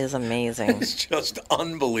 Jesus. That is amazing. It's just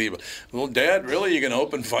unbelievable. Well, Dad, really? You going to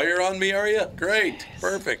open fire on me, are you? Great.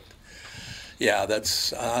 Perfect. Yeah,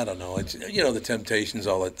 that's, I don't know. It's, the Temptations,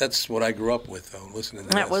 all that. That's what I grew up with, though, listening to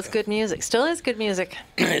that. That was stuff. good music. Still is good music.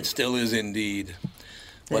 It still is indeed.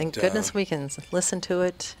 Thank But, goodness we can listen to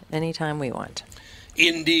it anytime we want.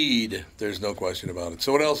 Indeed. There's no question about it.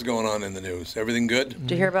 So what else is going on in the news? Everything good?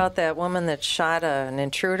 Did you hear about that woman that shot an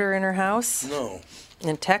intruder in her house No.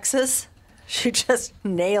 in Texas? She just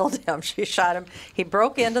nailed him. She shot him. He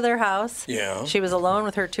broke into their house. Yeah. She was alone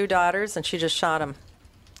with her 2 daughters, and she just shot him.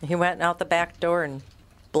 He went out the back door and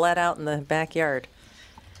bled out in the backyard.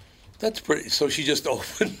 That's pretty. So she just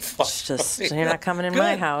opened fire. It's just, you're not coming in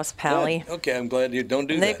my Good. house, Pally. Good. Okay, I'm glad you don't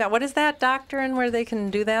do And they've that. got, what is that doctrine where they can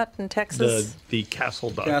do that in Texas? The Castle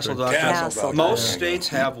Doctrine. Castle Doctrine. Castle Doctrine. Most states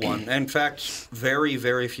have one. In fact, very,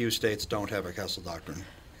 very few states don't have a Castle Doctrine.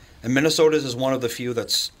 And Minnesota's is one of the few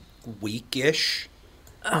that's weakish.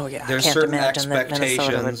 Oh, yeah. There's I can't certain imagine that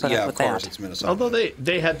Minnesota would expectations. put Yeah, up of with course, that. it's Minnesota. Although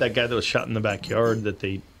they had that guy that was shot in the backyard that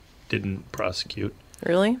they didn't prosecute.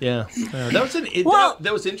 Really? Yeah. That was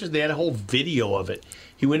that was interesting. They had a whole video of it.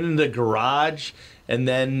 He went into the garage, and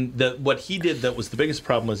then what he did that was the biggest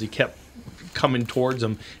problem was he kept coming towards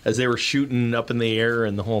him as they were shooting up in the air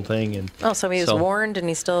and the whole thing. And Oh, so he was warned and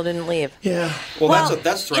he still didn't leave. Yeah. Well,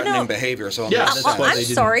 that's threatening behavior. So I'm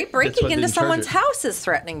sorry, breaking into someone's house is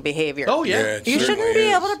threatening behavior. Oh, yeah. You shouldn't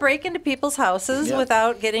be able to break into people's houses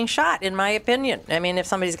without getting shot, in my opinion. I mean, if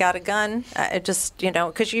somebody's got a gun, it just,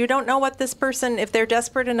 because you don't know what this person, if they're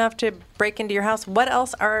desperate enough to break into your house, what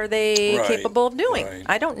else are they capable of doing? Right.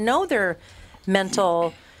 I don't know their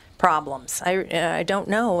mental problems. I don't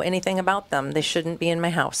know anything about them. They shouldn't be in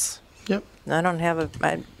my house. Yep. I don't have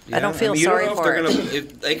I don't feel you sorry don't know for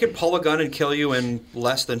if they could pull a gun and kill you in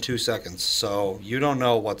less than 2 seconds. So you don't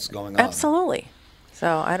know what's going on. Absolutely.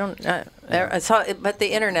 So I don't. But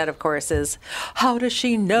the internet, of course, is how does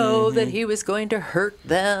she know that he was going to hurt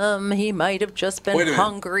them? He might have just been Wait a minute.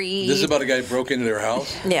 hungry. This is about a guy who broke into their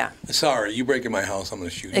house? Yeah. Sorry, you break in my house, I'm going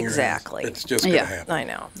to shoot you. Exactly. It's just going to happen. I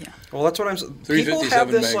know. Yeah. Well, that's what I'm saying. People 357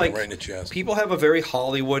 have this Magnum like right in the chest. people have a very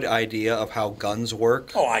Hollywood idea of how guns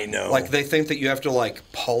work. Oh, I know. Like they think that you have to like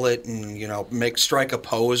pull it and strike a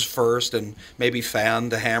pose first and maybe fan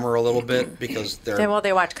the hammer a little bit because they're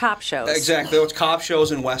They watch cop shows. exactly it's cop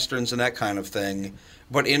shows and westerns and that kind of thing.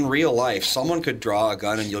 But in real life, someone could draw a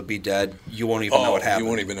gun and you'll be dead. You won't even know what happened. You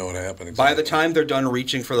won't even know what happened. By the time they're done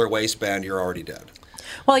reaching for their waistband, you're already dead.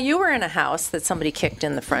 Well, you were in a house that somebody kicked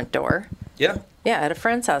in the front door. Yeah. Yeah, at a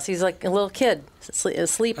friend's house. He's like a little kid, a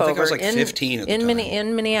sleepover. I think I was like 15 at the time.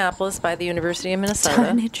 In Minneapolis by the University of Minnesota.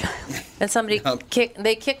 Tiny child. And somebody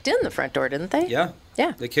kicked in the front door, didn't they? Yeah.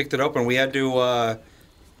 Yeah. They kicked it open. We had to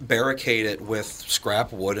barricade it with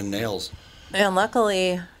scrap wood and nails. And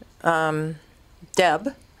luckily, Deb,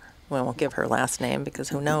 we won't give her last name because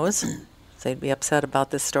who knows? They'd be upset about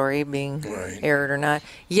this story being aired or not.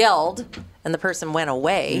 Yelled, and the person went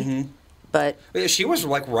away. Mm-hmm. But she was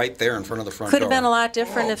like right there in front of the front could door. have been a lot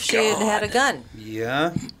different if she had had a gun.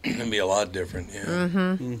 Yeah. It'd be a lot different, yeah.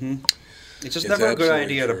 Mm-hmm. It's just It's never a good absolutely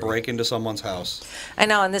idea to true. break into someone's house. I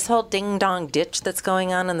know, and this whole ding-dong ditch that's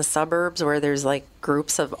going on in the suburbs where there's like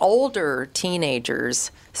groups of older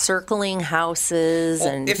teenagers circling houses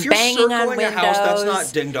and If you're banging circling on a windows. house, that's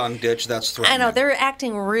not ding dong ditch. That's threatening. I know, they're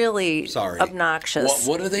acting really obnoxious.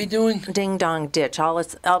 What are they doing? Ding-dong ditch,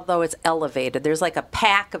 although it's elevated. There's like a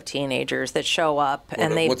pack of teenagers that show up.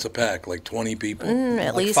 What's a pack? Like 20 people?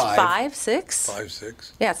 At least five, six. 5,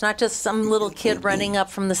 6? Yeah, it's not just some little kid running up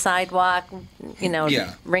from the sidewalk,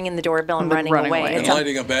 ringing the doorbell and running away. And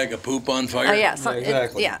lighting a bag of poop on fire? Oh, yeah.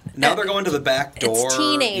 Exactly. Yeah. Now they're going to the back door. It's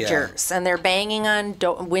teenagers, and they're banging on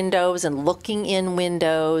windows and looking in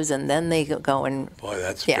windows, and then they go and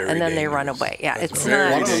and then they run away. Yeah, it's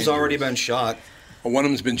not. One of them's already been shot. Well, one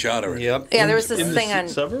of them's been shot already. Yep. Yeah, there was this in thing the on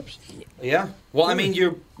suburbs. Yeah. Well, I mean,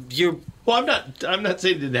 you're. Well, I'm not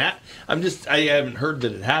saying that. I haven't heard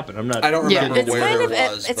that it happened. I'm not. I don't remember it's where kind it of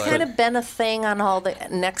was. it's kind of been a thing on all the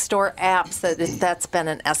Nextdoor apps that's been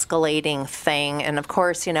an escalating thing, and of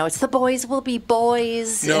course, it's the boys will be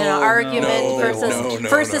boys argument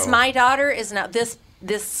versus my daughter is now this.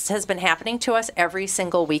 This has been happening to us every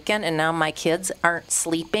single weekend, and now my kids aren't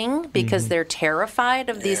sleeping because they're terrified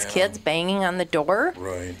of these kids banging on the door.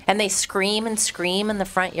 Right. And they scream and scream in the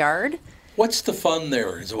front yard. What's the fun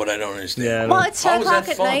there is what I don't understand. Well, it's 10 How is that o'clock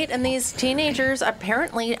at fun? night, and these teenagers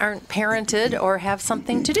apparently aren't parented or have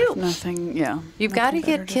something to do. Nothing, yeah. You've got to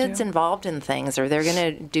get kids involved in things, or they're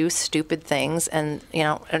going to do stupid things, and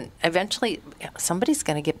and eventually somebody's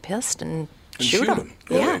going to get pissed and shoot them.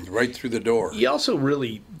 Yeah. Right through the door. You also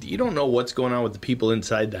you don't know what's going on with the people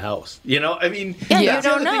inside the house. I mean, you that's the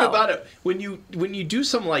don't other thing know. about it. When you do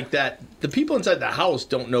something like that, the people inside the house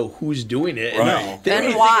don't know who's doing it. Right.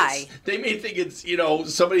 And why. They may think it's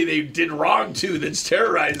somebody they did wrong to that's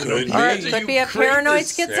terrorizing them. Or it could be a paranoid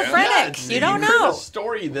schizophrenic. You don't know. A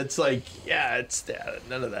story that's like, it's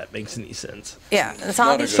none of that makes any sense. Yeah, it's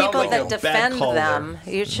all these people that a bad defend call them.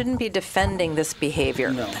 You shouldn't be defending this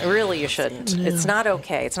behavior. No. Really, you shouldn't. It's not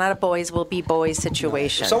okay. It's not a boys will be boys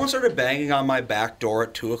situation. If someone started banging on my back door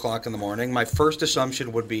at 2 o'clock in the morning, my first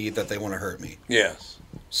assumption would be that they want to hurt me. Yes.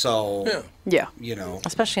 So, yeah,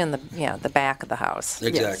 especially in the back of the house.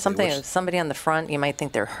 Exactly. Somebody on the front, you might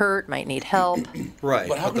think they're hurt, might need help. Right.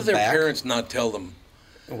 But how do their parents not tell them?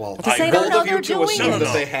 Well, because they don't know they're doing assume it.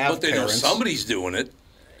 that they have But they parents. know somebody's doing it.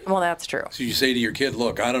 Well, that's true. So you say to your kid,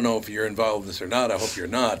 look, I don't know if you're involved in this or not. I hope you're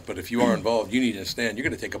not. But if you are involved, you need to understand you're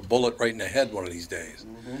going to take a bullet right in the head one of these days.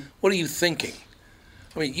 What are you thinking?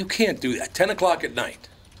 I mean, you can't do that. 10 o'clock at night.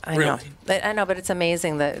 I know, but it's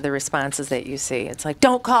amazing the responses that you see. It's like,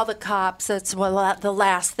 don't call the cops. That's the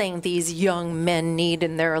last thing these young men need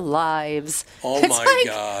in their lives. Oh, it's my like,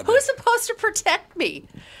 God. Who's supposed to protect me?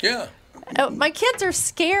 Yeah. My kids are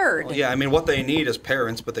scared. Yeah, I mean, what they need is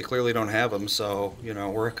parents, but they clearly don't have them. So,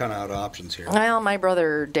 we're kind of out of options here. Well, my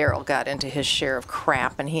brother Daryl got into his share of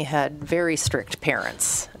crap, and he had very strict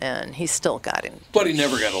parents, and he still got in. But he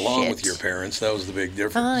never got along with your parents. That was the big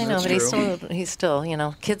difference. I know, That's but true. he's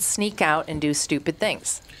still, kids sneak out and do stupid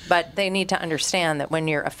things. But they need to understand that when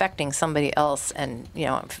you're affecting somebody else and,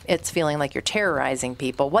 it's feeling like you're terrorizing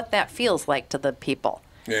people, what that feels like to the people.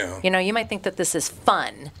 Yeah. You might think that this is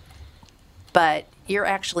fun, but you're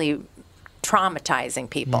actually traumatizing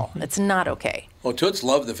people. It's not okay. Well, Toots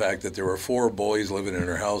loved the fact that there were 4 boys living in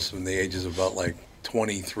her house from the ages of about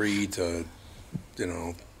 23 to,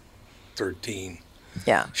 13.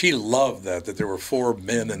 Yeah. She loved that there were 4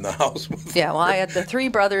 men in the house. Yeah, well, I had the 3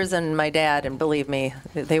 brothers and my dad, and believe me,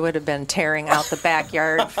 they would have been tearing out the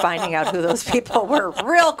backyard, finding out who those people were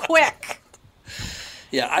real quick.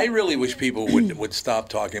 Yeah, I really wish people would stop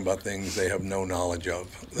talking about things they have no knowledge of.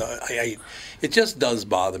 It just does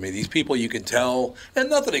bother me. These people, you can tell, and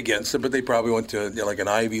nothing against them, but they probably went to an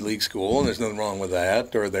Ivy League school, and there's nothing wrong with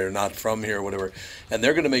that, or they're not from here or whatever, and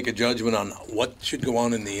they're going to make a judgment on what should go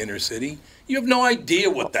on in the inner city. You have no idea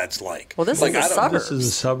what that's like. Well, this is the suburbs. This is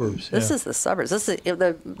the suburbs. This is the suburbs. This is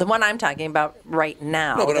the one I'm talking about right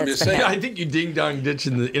now. No, but I'm just saying. I think you ding-dong ditch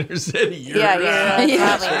in the inner city. Yeah, probably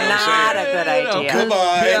not a good idea. Come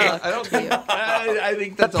on. Yeah, I don't think. I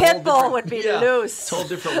think that's the a whole pit bull different, would be loose. It's a whole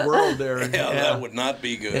different world there. Yeah, that would not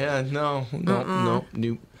be good. Yeah, no.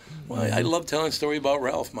 Well, I love telling a story about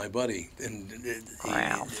Ralph, my buddy,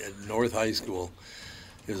 at North High School.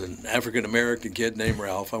 There's an African-American kid named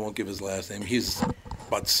Ralph. I won't give his last name. He's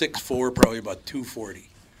about 6'4", probably about 240.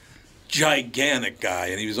 Gigantic guy,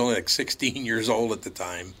 and he was only 16 years old at the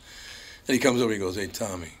time. And he comes over and he goes, "Hey,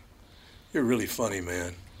 Tommy, you're really funny,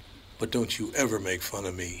 man, but don't you ever make fun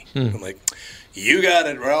of me." I'm like, "You got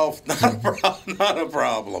it, Ralph. Not a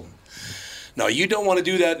problem. No, you don't want to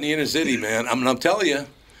do that in the inner city, man. I'm telling you.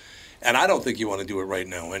 And I don't think you want to do it right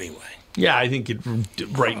now anyway." Yeah, I think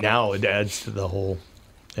right now it adds to the whole...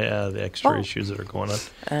 Yeah, the extra issues that are going on.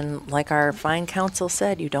 And like our fine counsel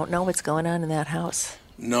said, you don't know what's going on in that house.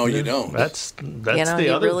 No, you don't. That's the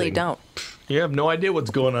you other really thing. don't. You have no idea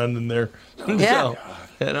what's going on in there. Yeah.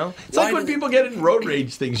 So, it's like when people get in road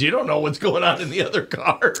rage things. You don't know what's going on in the other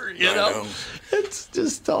car. You know? It's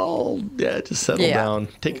just all, just settle down.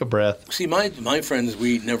 Take a breath. See, my friends,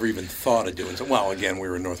 we never even thought of doing so. Well, again, we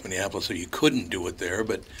were in North Minneapolis, so you couldn't do it there,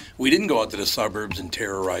 but we didn't go out to the suburbs and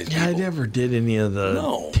terrorize people. I never did any of the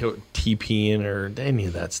TPing or any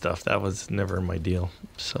of that stuff. That was never my deal.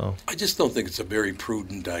 So I just don't think it's a very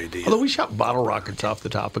prudent idea. Although we shot bottle rockets off the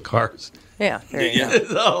top of cars. Yeah. There you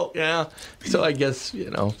go. So I guess,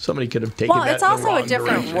 somebody could have taken that in the wrong Well, it's also a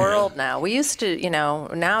different direction. world now. We used to,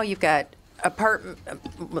 now you've got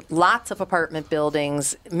lots of apartment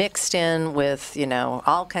buildings mixed in with,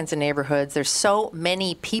 all kinds of neighborhoods. There's so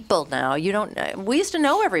many people now. We used to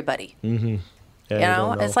know everybody. Mm-hmm.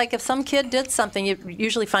 It's like if some kid did something, you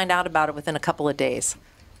usually find out about it within a couple of days.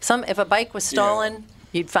 If a bike was stolen,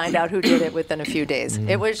 you'd find out who did it within a few days.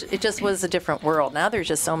 Mm-hmm. It just was a different world. Now there's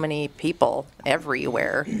just so many people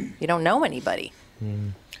everywhere. You don't know anybody.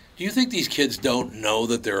 Do you think these kids don't know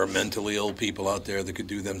that there are mentally ill people out there that could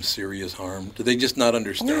do them serious harm? Do they just not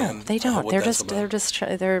understand? No, they don't.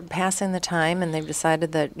 They're passing the time, and they've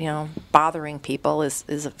decided that bothering people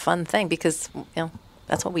is a fun thing because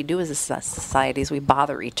that's what we do as a society is we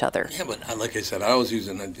bother each other. Yeah, but like I said, I was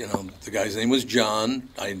using the guy's name was John.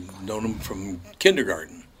 I'd known him from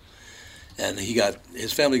kindergarten, and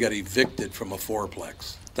his family got evicted from a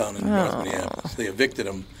fourplex down in North Minneapolis. They evicted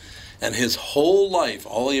him. And his whole life,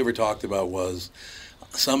 all he ever talked about was,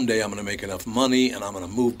 someday I'm going to make enough money and I'm going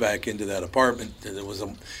to move back into that apartment.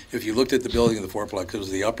 If you looked at the building of the fourplex, it was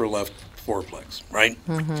the upper left fourplex, right?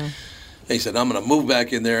 Mm-hmm. And he said, I'm going to move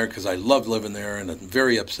back in there because I love living there and I'm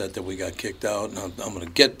very upset that we got kicked out and I'm going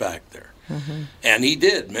to get back there. Mm-hmm. And he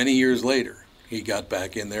did many years later. He got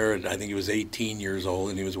back in there and I think he was 18 years old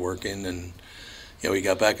and he was working and he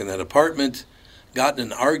got back in that apartment. Got in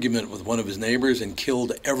an argument with one of his neighbors and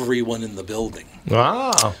killed everyone in the building.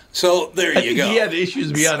 Wow. So there you go. He had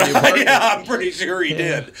issues beyond the apartment. Yeah, I'm pretty sure he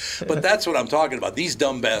did. But that's what I'm talking about. These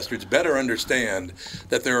dumb bastards better understand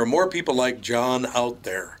that there are more people like John out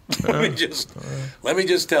there. Let me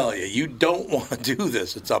just tell you, you don't want to do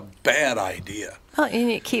this. It's a bad idea. Well,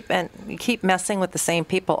 and you keep messing with the same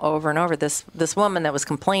people over and over. This woman that was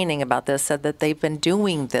complaining about this said that they've been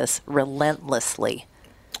doing this relentlessly.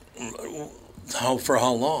 For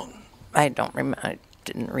how long? I don't remember. I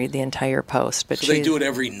didn't read the entire post, but so they do it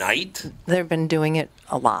every night. They've been doing it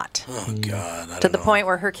a lot. Oh God! To the point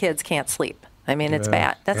where her kids can't sleep. I mean, it's Yeah.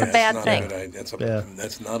 bad. That's a bad not thing. good idea.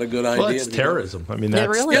 That's not a good idea. Well, it's terrorism. I mean, It that's,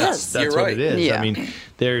 really is. That's You're what right. it is. Yeah. I mean,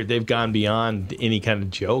 they've gone beyond any kind of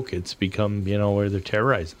joke. It's become, where they're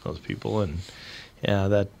terrorizing those people, and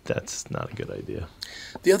that's not a good idea.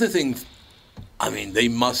 The other thing, I mean, they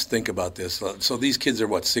must think about this. So these kids are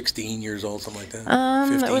what, 16 years old, something like that?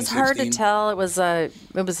 15, It was hard to 16? tell. It was a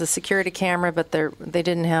security camera, but they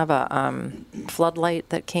didn't have a floodlight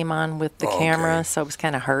that came on with the camera, so it was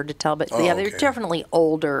kind of hard to tell. But they're definitely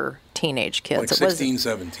older teenage kids. Like It was- 16,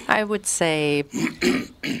 17. I would say,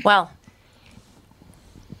 well,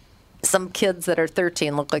 some kids that are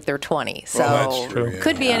 13 look like they're 20. So that's true,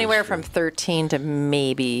 could be yeah. anywhere from 13 to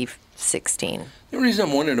maybe 16. The reason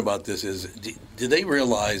I'm wondering about this is, do they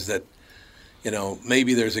realize that,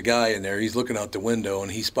 maybe there's a guy in there, he's looking out the window,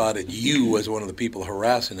 and he spotted you as one of the people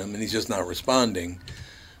harassing him, and he's just not responding,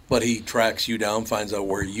 but he tracks you down, finds out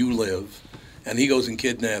where you live, and he goes and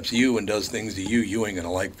kidnaps you and does things to you ain't going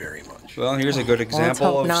to like very much. Well, here's a good example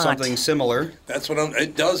hope of not. something similar. That's what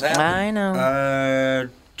it does happen. I know.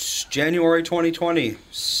 January 2020,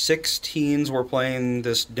 6 teens were playing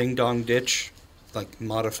this Ding Dong Ditch, like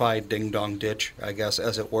modified Ding Dong Ditch, I guess,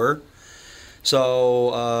 as it were.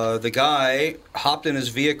 So the guy hopped in his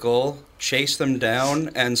vehicle, chased them down,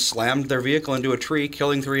 and slammed their vehicle into a tree,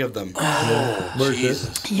 killing 3 of them. Where's this?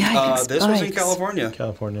 Yikes, this was in yikes. California.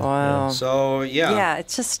 California. Wow. So, yeah. Yeah,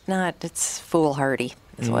 it's just not, it's foolhardy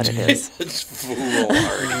is what it is. It's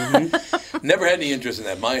foolhardy. Never had any interest in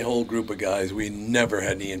that. My whole group of guys, we never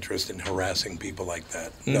had any interest in harassing people like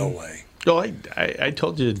that. No way. No, I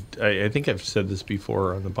told you, I think I've said this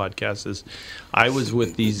before on the podcast, is I was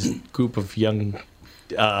with these group of young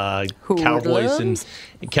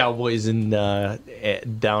cowboys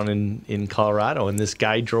down in Colorado, and this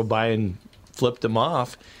guy drove by and flipped him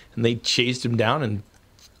off, and they chased him down and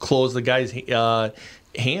closed the guy's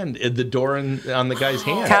hand, the door on the guy's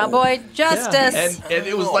hand. Cowboy justice. And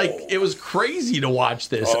it was it was crazy to watch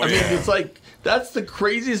this. Oh, I mean, yeah. it's like, that's the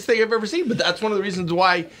craziest thing I've ever seen, but that's one of the reasons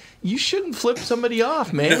why you shouldn't flip somebody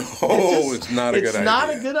off, man. No, it's not a good idea. It's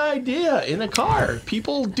not a good idea in a car.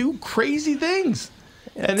 People do crazy things.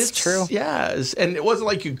 And it's true. Yeah, and it wasn't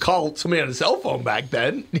like you called somebody on a cell phone back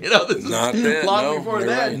then. This is Not then, long no, before you're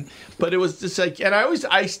then. right. But it was just like, and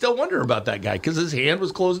I still wonder about that guy because his hand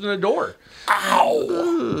was closing the door.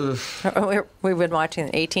 Ow! We've been watching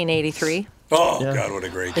 1883. Oh, Yeah. God, what a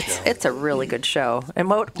great show. It's a really good show.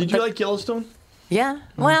 And Did you like Yellowstone? Yeah.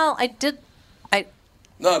 Well, I did.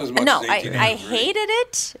 Not as much No, as I 1883. hated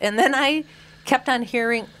it, and then I kept on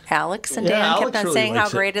hearing Alex and Yeah, Dan Alex kept on really saying how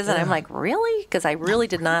likes it. great it is, and I'm like, really? Because I really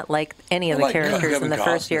did not like any of the like characters Kevin in the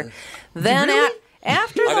first year. Costner. Then Really?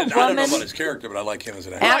 after I the don't know woman, about his character, but I like him as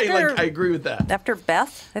an actor. After- I agree with that. after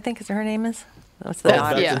Beth, I think is her name is. That's the Beth,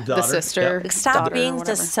 daughter. that's Yeah, his the daughter. sister. Stop daughter or being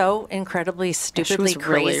whatever. just so incredibly stupidly was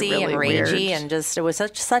really, crazy really and weird. ragey, and just it was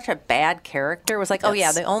such a bad character. It was like, oh yeah,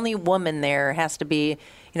 Yes. the only woman there has to be,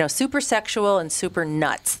 super sexual and super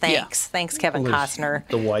nuts. Thanks, Kevin Well, there's Costner.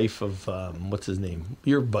 The wife of what's his name?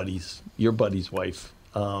 Your buddy's wife.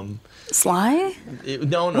 Sly?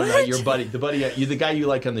 No, not your buddy. The guy you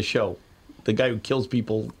like on the show, the guy who kills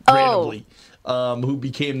people Oh. randomly, who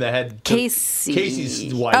became the head. Casey.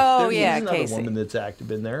 Casey's wife. Oh, There's yeah, another Casey. woman that's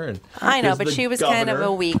active in there, and I know, there's but the she was kind of governor.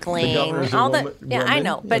 a weakling. The governor's a All woman, I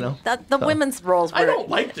know, but the So, women's roles were. I don't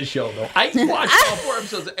like the show though. I watched all 4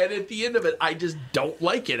 episodes, and at the end of it, I just don't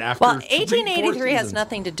like it. After Well, 4 1883 has seasons.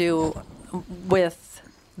 nothing to do with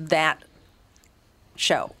that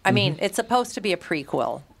show. I mean, Mm-hmm. it's supposed to be a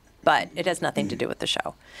prequel, but it has nothing to do with the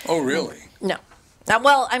show. Oh, really? No.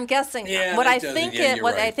 Well, I'm guessing Yeah, what that I doesn't- think yeah, you're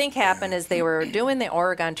what I right. think happened is they were doing the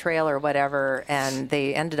Oregon Trail or whatever, and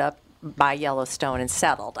they ended up by Yellowstone and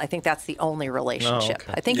settled. I think that's the only relationship.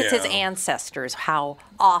 okay. I think it's his Yeah. ancestors, how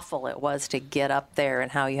awful it was to get up there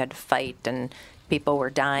and how you had to fight and people were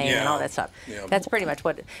dying and all Yeah. that stuff. Yeah. That's pretty much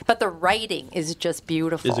what. But the writing is just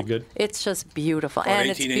beautiful. Is it good? It's just beautiful, and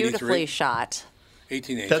it's 1883? beautifully shot.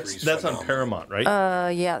 1883 is That's on phenomenal. Paramount,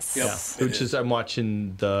 right? Yes. Yep. Yeah, It which is I'm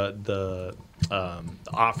watching the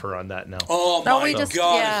offer on that now. Oh, No, my we just-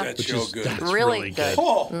 God, yeah. is that Which show is- good? that's Really good.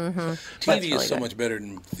 Oh, That's TV really is so good. much better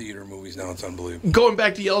than theater movies now. It's unbelievable. Going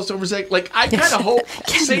back to Yellowstone for a sec, like I kind of hope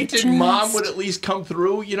Can Satan's we just- mom would at least come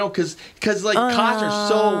through, because like Costner's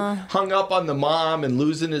so hung up on the mom and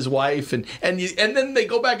losing his wife, and then they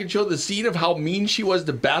go back and show the scene of how mean she was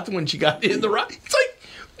to Beth when she got in the rock. It's like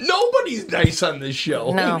nobody's nice on this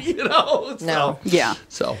show, No. So, No. Yeah.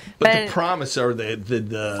 So, but But- the promise or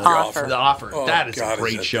the Offer. the offer, Oh, that is God, a is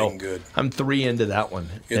great that show. thing good. I'm 3 into that one.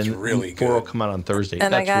 It's and really 4 will good. come out on Thursday.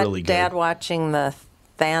 And That's I got really good. Dad watching the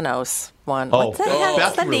Thanos one. Oh. What's that? Oh,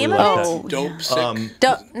 What's the Beth name really of liked it? Dope sick.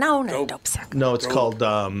 No, Dope Sick. No, it's called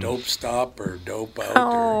Dope Stop or Dope Out.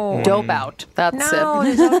 Oh. Dope Out. That's No, it.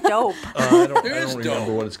 there's no dope. I don't There's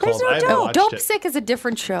remember what it's There's called. I haven't no watched Dope it. Sick is a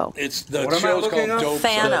different show. It's the What am I show's looking called up? Dope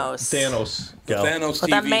Thanos. Thanos. The gal. Thanos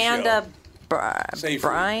With TV Amanda Seyfried.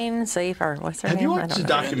 Brian Safer. What's her Have name? you I watched don't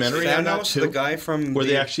the know. documentary on that Thanos, too? the guy from Where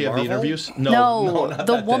they the actually have the Marvel? interviews? No, not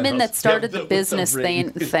the that woman Thanos. that started Yeah, the with business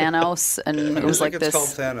ring. Thanos, and it was like it's this. called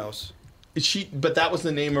Thanos. But that was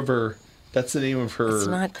the name of her. That's the name of her. It's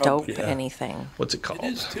not company. dope anything. What's it called?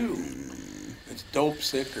 It is too. It's Dope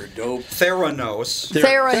Sick or Dope. Theranos.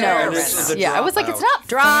 Theranos. Yeah, I was like, it's not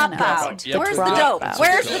Drop Thanos. out. Yep. Where's Drop the dope? out.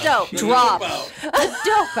 Where's the dope? Drop. Out.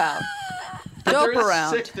 Dope out. But Dope there is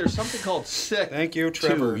around. Sick. There's something called Sick. Thank you,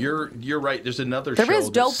 Trevor. Too. You're right. There's another There show. is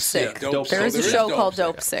Dope that's- Sick. Yeah, Dope There is a Sick. show Dope called Sick.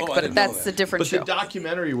 Dope Sick, Oh, I but didn't know that's that. a different But show. the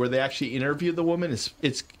documentary where they actually interview the woman is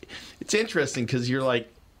it's interesting because you're like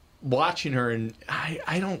watching her and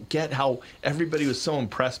I don't get how everybody was so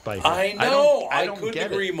impressed by her. I know. I I don't couldn't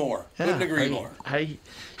get agree it. more. Yeah, Couldn't agree more.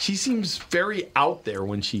 She seems very out there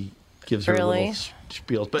when she gives her Really? little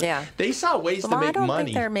spiels. But Yeah. they saw ways Well, to I make don't money.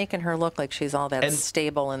 think they're making her look like she's all that And-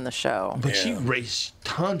 stable in the show. But she raised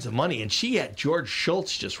tons of money, and she had George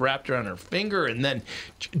Schultz just wrapped around her finger, and then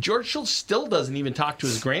George Schultz still doesn't even talk to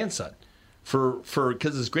his grandson,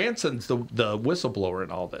 because his grandson's the whistleblower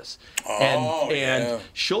in all this, and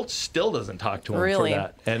Schultz still doesn't talk to him Really? for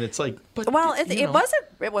that, and it's like, but Well, you it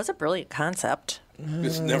know. was a brilliant concept.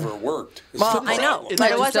 It's never worked. It's Well, the I know, problem.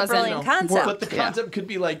 but it was a doesn't brilliant concept. But the concept could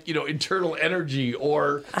be like, internal energy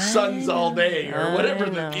or suns all day or whatever.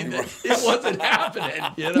 It wasn't happening.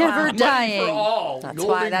 Never Money dying. for all. That's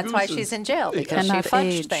Golden why gooses. she's in jail, because she Cannot fudged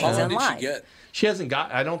age. things How long and did she lied. get? She hasn't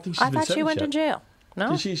got. I don't think she's I been thought she sentenced went to yet. jail.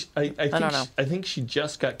 No, I think don't know. I think she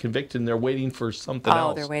just got convicted and they're waiting for something Oh,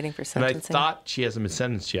 else. they're waiting for And I sentencing. thought she hasn't been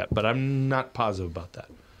sentenced yet, but I'm not positive about that.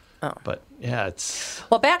 Oh. But yeah, it's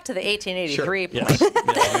Well, back to the 1883 Sure, point. yes. Yeah,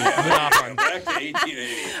 moving off on Back to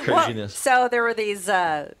 1880. craziness. So there were these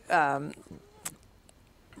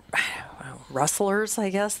rustlers, I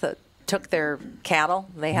guess, that took their cattle.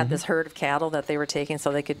 They had this herd of cattle that they were taking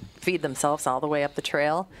so they could feed themselves all the way up the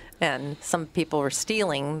trail. And some people were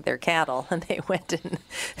stealing their cattle, and they went and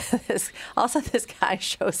also this guy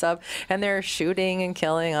shows up, and they're shooting and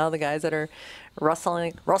killing all the guys that are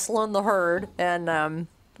rustling the herd. And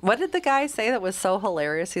what did the guy say that was so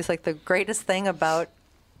hilarious? He's like, the greatest thing about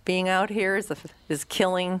being out here is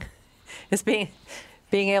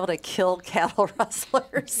being able to kill cattle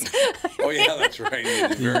rustlers. Oh yeah, that's right. He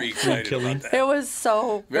was very excited about that. It was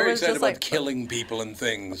so. Very it was excited just about like, killing people and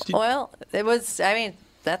things. well, it was. I mean,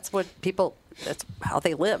 that's what people. That's how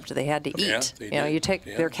they lived. They had to eat. Yeah, they did. You take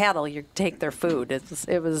Yeah. their cattle, you take their food.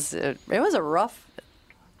 It was a rough.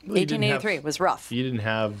 Well, you didn't 1883 have- was rough. You didn't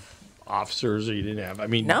have officers, or you didn't have. I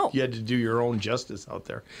mean, No. you had to do your own justice out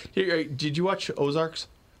there. Did you watch Ozarks?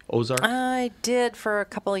 Ozark? I did for a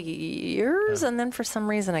couple of years, and then for some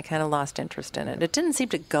reason I kind of lost interest in it. It didn't seem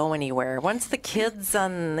to go anywhere. Once the kids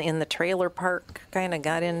in the trailer park kind of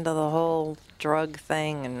got into the whole drug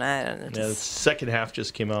thing, and I don't know. Yeah, the second half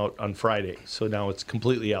just came out on Friday, so now it's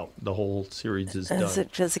completely out. The whole series is done.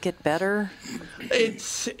 Does it get better?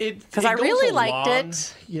 Because I really liked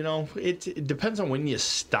it. It depends on when you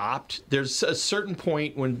stopped. There's a certain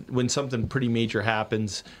point when something pretty major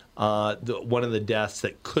happens. One of the deaths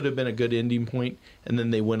that could have been a good ending point, and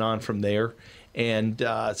then they went on from there. And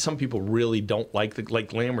some people really don't like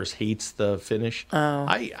Lammers hates the finish. Oh.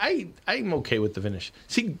 I'm okay with the finish.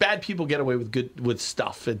 See, bad people get away with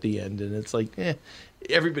stuff at the end, and it's like,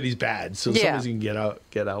 everybody's bad, so Yeah. somebody's gonna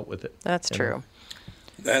get out with it. That's You true. know?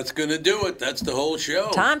 That's gonna do it. That's the whole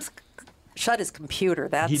show. Tom's shut his computer.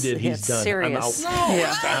 That's He did. He's it's done. I'm serious. No,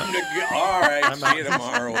 it's time to go. All right. See you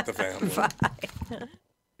tomorrow with the family. Bye.